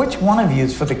says, which one of you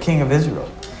is for the king of Israel?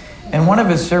 And one of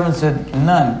his servants said,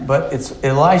 none, but it's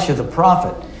Elisha the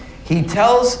prophet. He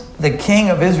tells the king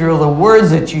of Israel the words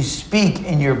that you speak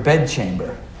in your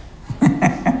bedchamber.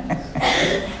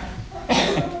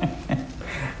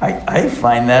 I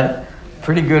find that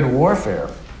pretty good warfare.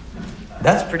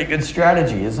 That's pretty good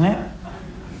strategy, isn't it?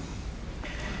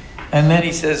 And then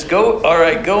he says, go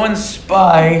and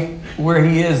spy where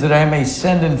he is, that I may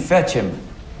send and fetch him.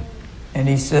 And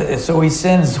he says, so he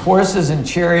sends horses and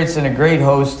chariots and a great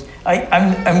host.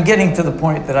 I'm getting to the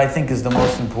point that I think is the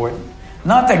most important.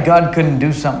 Not that God couldn't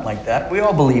do something like that. We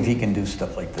all believe he can do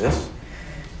stuff like this.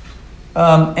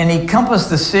 And he compassed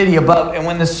the city about. And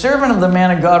when the servant of the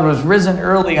man of God was risen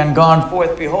early and gone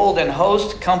forth, behold, an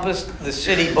host compassed the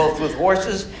city both with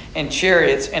horses and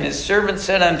chariots. And his servant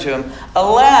said unto him,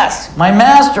 alas, my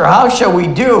master, how shall we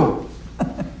do?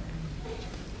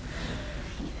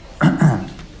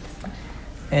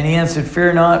 And he answered,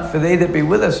 fear not, for they that be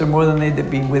with us are more than they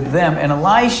that be with them. And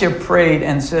Elisha prayed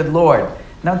and said, Lord,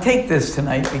 now take this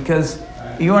tonight, because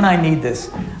you and I need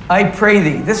this. I pray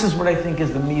thee. This is what I think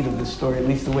is the meat of the story, at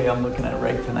least the way I'm looking at it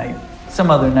right tonight. Some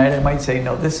other night I might say,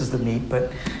 no, this is the meat,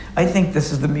 but I think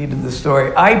this is the meat of the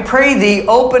story. I pray thee,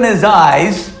 open his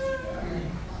eyes,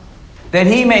 that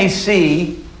he may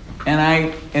see,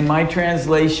 and in my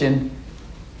translation,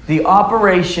 the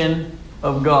operation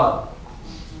of God.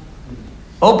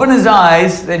 Open his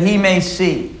eyes that he may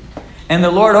see. And the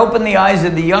Lord opened the eyes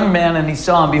of the young man, and he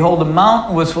saw, and behold, the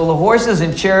mountain was full of horses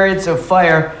and chariots of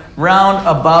fire round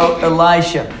about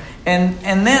Elisha. And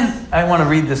then I want to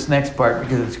read this next part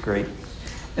because it's great.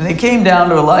 And they came down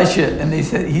to Elisha, and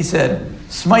he said,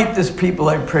 smite this people,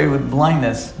 I pray, with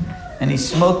blindness. And he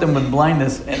smote them with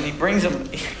blindness, and he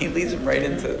leads them right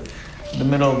into the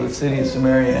middle of the city of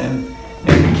Samaria. And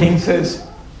the king says,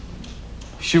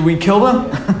 should we kill them?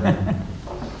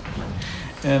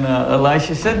 And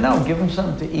Elisha said, no, give them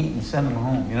something to eat and send them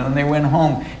home. And they went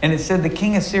home. And it said the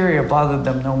king of Syria bothered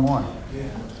them no more.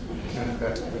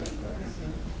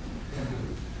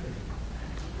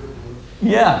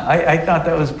 Yeah, I thought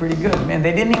that was pretty good. Man,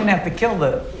 they didn't even have to kill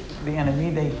the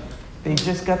enemy. They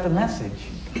just got the message.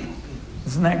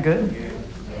 Isn't that good?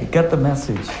 They got the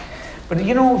message. But if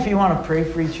you want to pray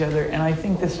for each other, and I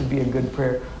think this would be a good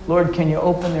prayer. Lord, can you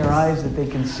open their eyes that they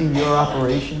can see your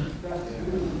operation?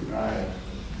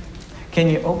 Can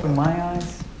you open my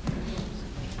eyes?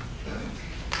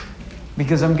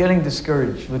 Because I'm getting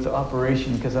discouraged with the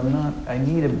operation, because I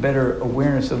need a better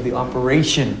awareness of the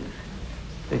operation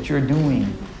that you're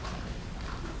doing.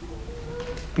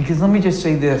 Because let me just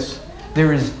say this,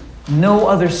 there is no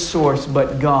other source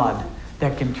but God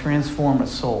that can transform a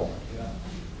soul.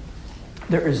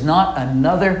 There is not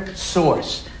another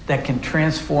source that can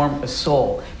transform a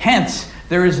soul. Hence,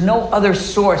 there is no other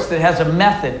source that has a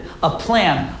method, a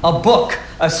plan, a book,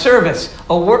 a service,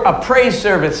 a praise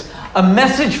service, a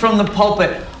message from the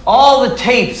pulpit, all the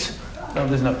tapes. No,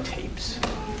 there's no tapes.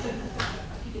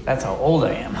 That's how old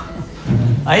I am.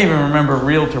 I even remember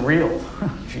reel to reel,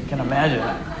 if you can imagine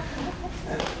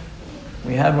it.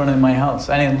 We had one in my house.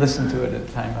 I didn't listen to it at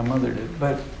the time. My mother did.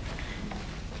 But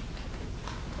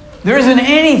there isn't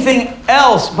anything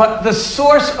else but the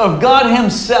source of God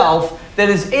himself that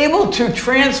is able to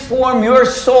transform your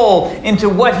soul into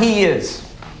what he is.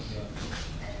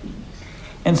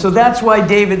 And so that's why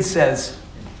David says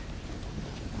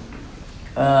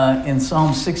in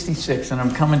Psalm 66, and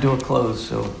I'm coming to a close,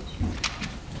 so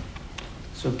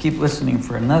keep listening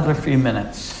for another few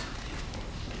minutes.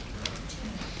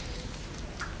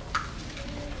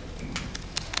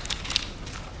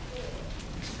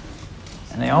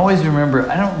 And I always remember,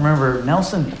 I don't remember,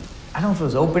 Nelson, I don't know if it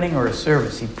was opening or a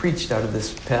service, he preached out of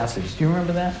this passage. Do you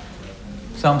remember that?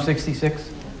 Psalm 66?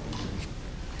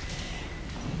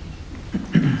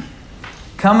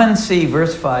 Come and see,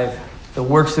 verse 5, the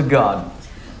works of God.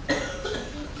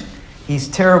 He's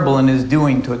terrible in his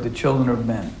doing toward the children of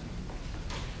men.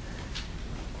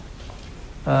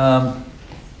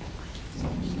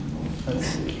 Let's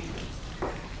see.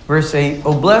 Verse 8,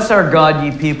 O bless our God,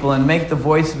 ye people, and make the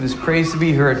voice of his praise to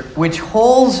be heard, which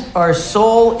holds our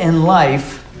soul in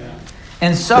life,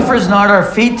 and suffers not our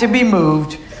feet to be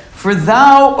moved. For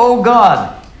thou, O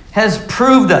God, hast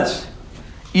proved us.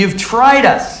 You've tried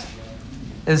us,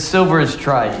 as silver is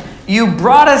tried. You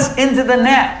brought us into the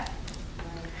net.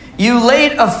 You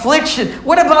laid affliction.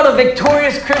 What about a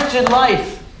victorious Christian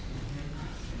life?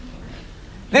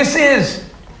 This is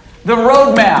the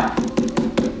roadmap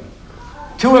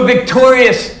to a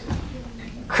victorious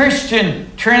Christian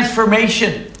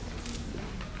transformation.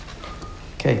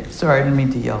 Okay, sorry, I didn't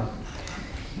mean to yell.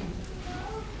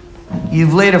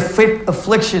 You've laid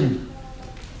affliction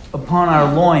upon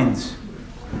our loins.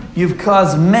 You've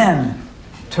caused men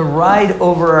to ride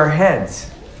over our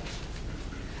heads.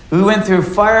 We went through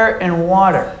fire and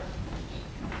water,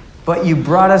 but you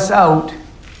brought us out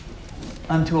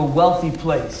unto a wealthy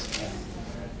place.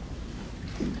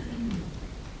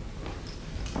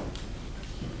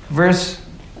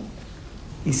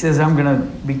 He says, I'm going to,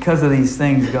 because of these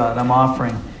things, God, I'm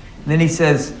offering. And then he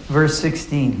says, verse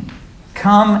 16,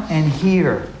 come and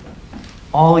hear,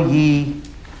 all ye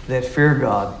that fear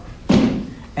God,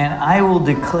 and I will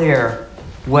declare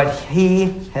what he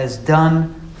has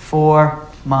done for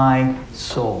my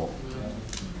soul.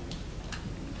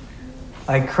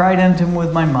 I cried unto him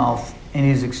with my mouth, and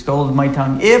he's extolled my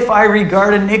tongue. If I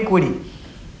regard iniquity,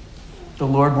 the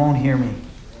Lord won't hear me.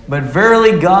 But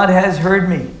verily God has heard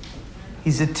me.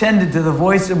 He's attended to the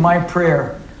voice of my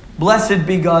prayer. Blessed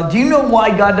be God. Do you know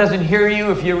why God doesn't hear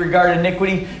you if you regard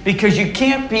iniquity? Because you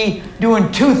can't be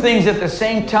doing two things at the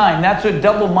same time. That's what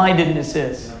double-mindedness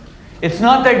is. It's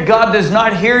not that God does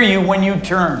not hear you when you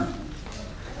turn.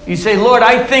 You say, Lord,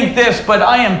 I think this, but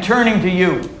I am turning to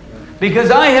you.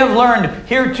 Because I have learned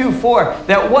heretofore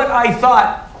that what I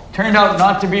thought turned out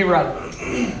not to be right.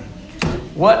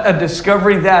 What a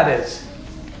discovery that is.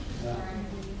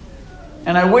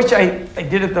 And I wish I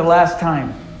did it the last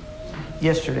time,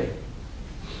 yesterday.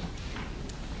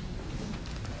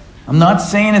 I'm not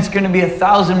saying it's going to be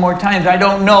 1,000 more times. I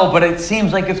don't know, but it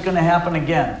seems like it's going to happen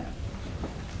again.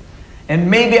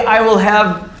 And maybe I will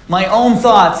have my own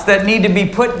thoughts that need to be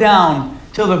put down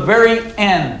till the very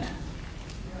end.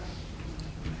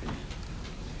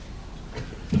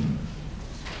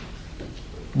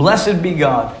 Blessed be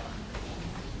God,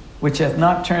 which hath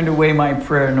not turned away my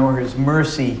prayer, nor his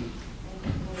mercy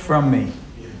from me.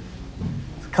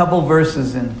 A couple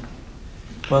verses in.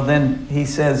 Well, then he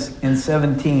says in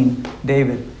 17,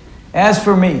 David, as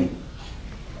for me,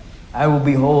 I will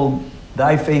behold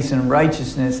thy face in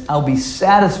righteousness. I'll be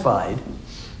satisfied.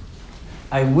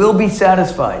 I will be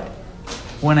satisfied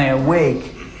when I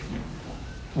awake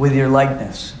with your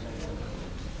likeness.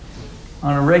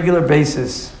 On a regular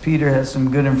basis, Peter has some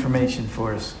good information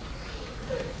for us.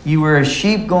 You were a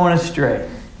sheep going astray,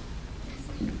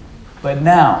 but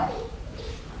now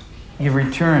you've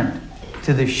returned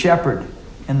to the shepherd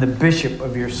and the bishop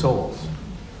of your souls.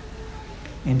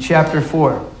 In chapter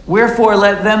 4, wherefore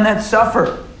let them that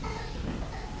suffer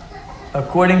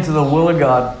according to the will of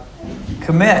God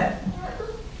commit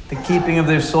the keeping of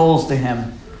their souls to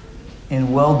him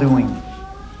in well-doing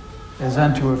as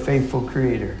unto a faithful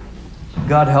Creator.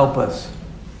 God help us.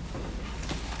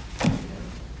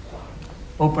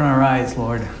 Open our eyes,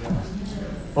 Lord.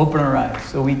 Open our eyes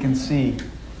so we can see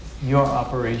your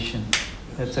operation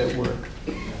that's at work.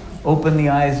 Open the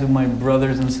eyes of my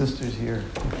brothers and sisters here.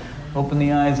 Open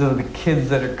the eyes of the kids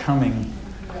that are coming.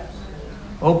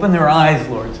 Open their eyes,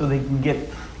 Lord, so they can get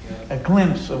a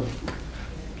glimpse of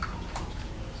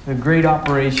the great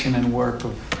operation and work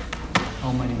of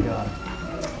Almighty God.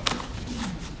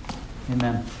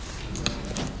 Amen.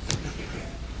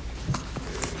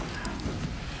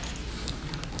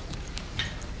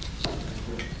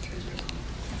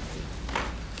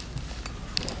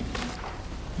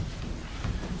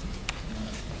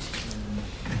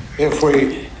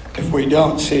 If we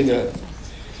don't see the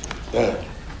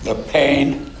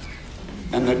pain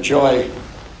and the joy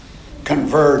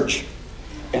converge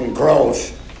in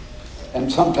growth,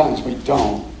 and sometimes we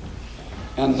don't,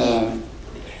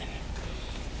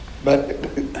 but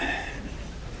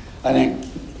I think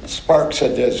Spark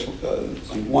said this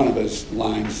in one of his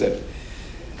lines, that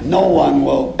no one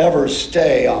will ever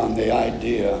stay on the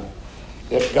idea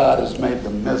that God has made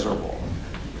them miserable.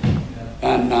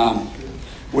 And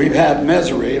we've had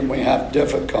misery and we have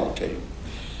difficulty.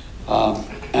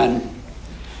 And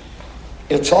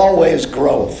it's always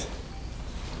growth.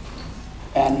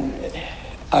 And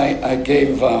I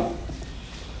gave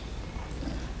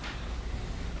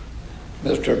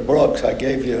Mr. Brooks, I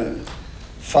gave you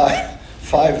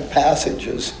five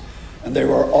passages, and they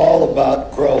were all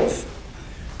about growth.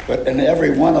 And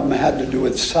every one of them had to do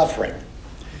with suffering.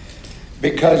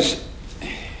 Because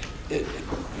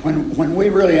when we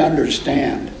really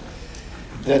understand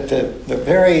that the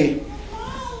very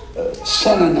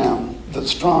synonym, the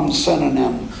strong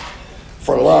synonym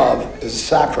for love is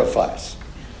sacrifice.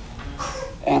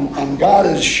 And God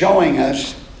is showing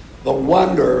us the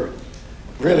wonder,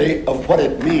 really, of what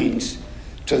it means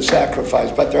to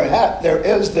sacrifice. But there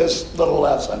is this little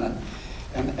lesson,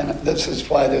 and this is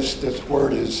why this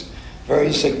word is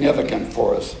very significant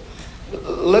for us.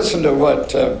 Listen to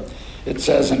what it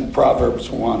says in Proverbs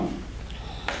 1.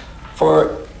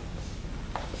 For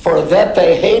that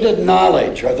they hated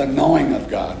knowledge, or the knowing of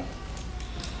God,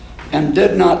 and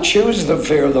did not choose the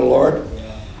fear of the Lord,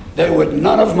 they would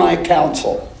none of my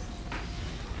counsel.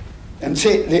 And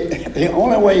see, the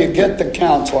only way you get the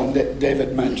counsel, and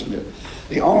David mentioned it,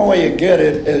 the only way you get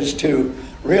it is to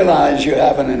realize you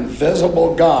have an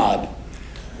invisible God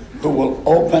who will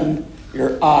open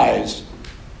your eyes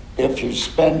if you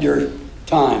spend your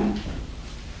time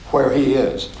where he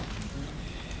is.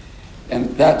 And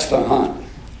that's the hunt.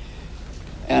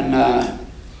 And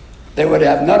they would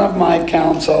have none of my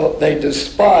counsel. They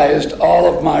despised all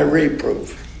of my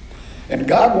reproof. And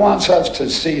God wants us to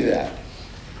see that.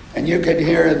 And you could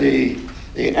hear the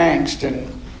angst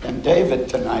in David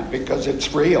tonight, because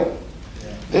it's real.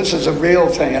 This is a real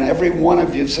thing. And every one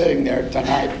of you sitting there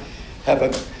tonight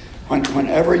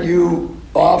whenever you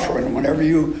offer and whenever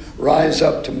you rise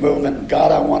up to move, and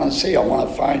God, I want to see, I want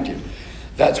to find you.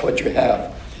 That's what you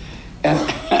have.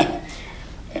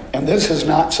 And this is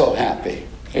not so happy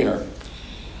here.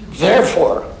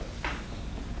 Therefore,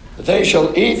 they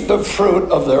shall eat the fruit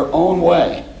of their own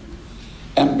way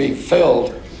and be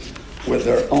filled with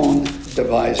their own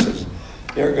devices.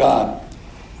 Dear God,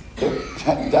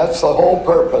 that's the whole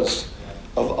purpose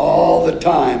of all the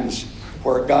times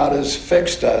where God has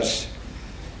fixed us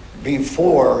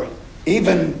before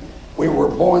even we were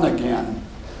born again,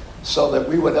 so that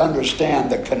we would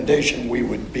understand the condition we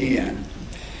would be in.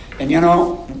 And you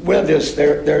know, with this,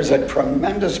 there's a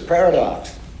tremendous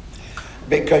paradox,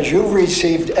 because you've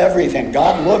received everything.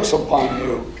 God looks upon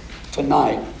you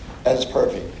tonight as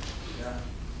perfect.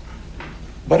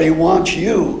 But he wants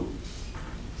you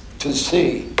to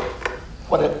see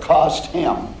what it cost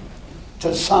him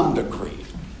to some degree.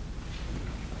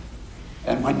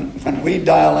 And when we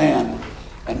dial in,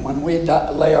 and when we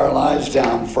lay our lives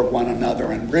down for one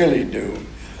another and really do,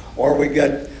 or we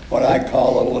get what I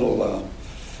call a little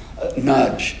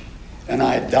nudge, and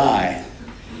I die.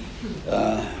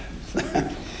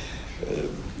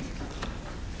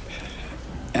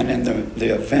 And in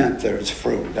the event, there's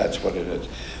fruit. That's what it is.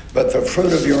 But the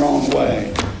fruit of your own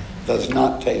way does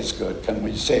not taste good. Can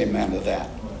we say amen to that?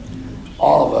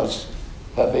 All of us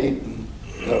have eaten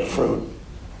the fruit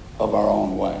of our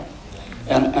own way.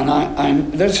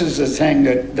 And this is the thing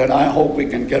that I hope we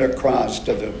can get across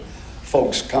to the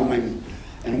folks coming.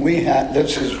 And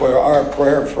this is where our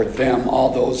prayer for them,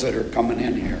 all those that are coming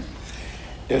in here,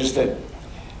 is that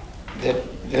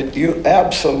you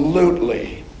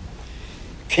absolutely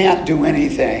can't do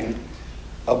anything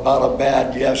about a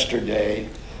bad yesterday,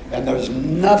 and there's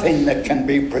nothing that can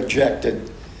be projected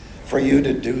for you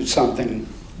to do something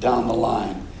down the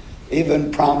line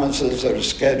even promises or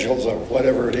schedules or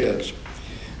whatever it is.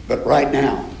 But right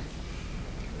now,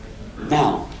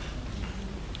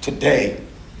 today,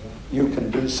 you can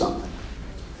do something.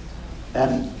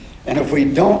 And if we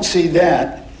don't see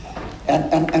that,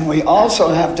 and we also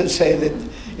have to say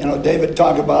that, David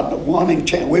talked about wanting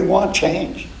change. We want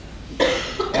change.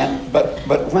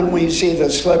 But when we see the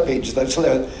slippage,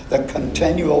 the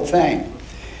continual thing,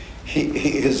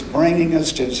 he is bringing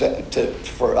us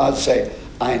for us to say,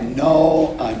 I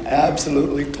know I'm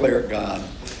absolutely clear, God.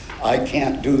 I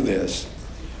can't do this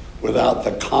without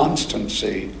the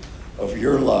constancy of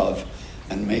your love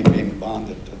and me being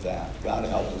bonded to that. God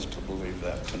help us to believe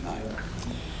that tonight.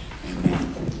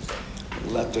 Amen.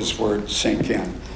 Let this word sink in.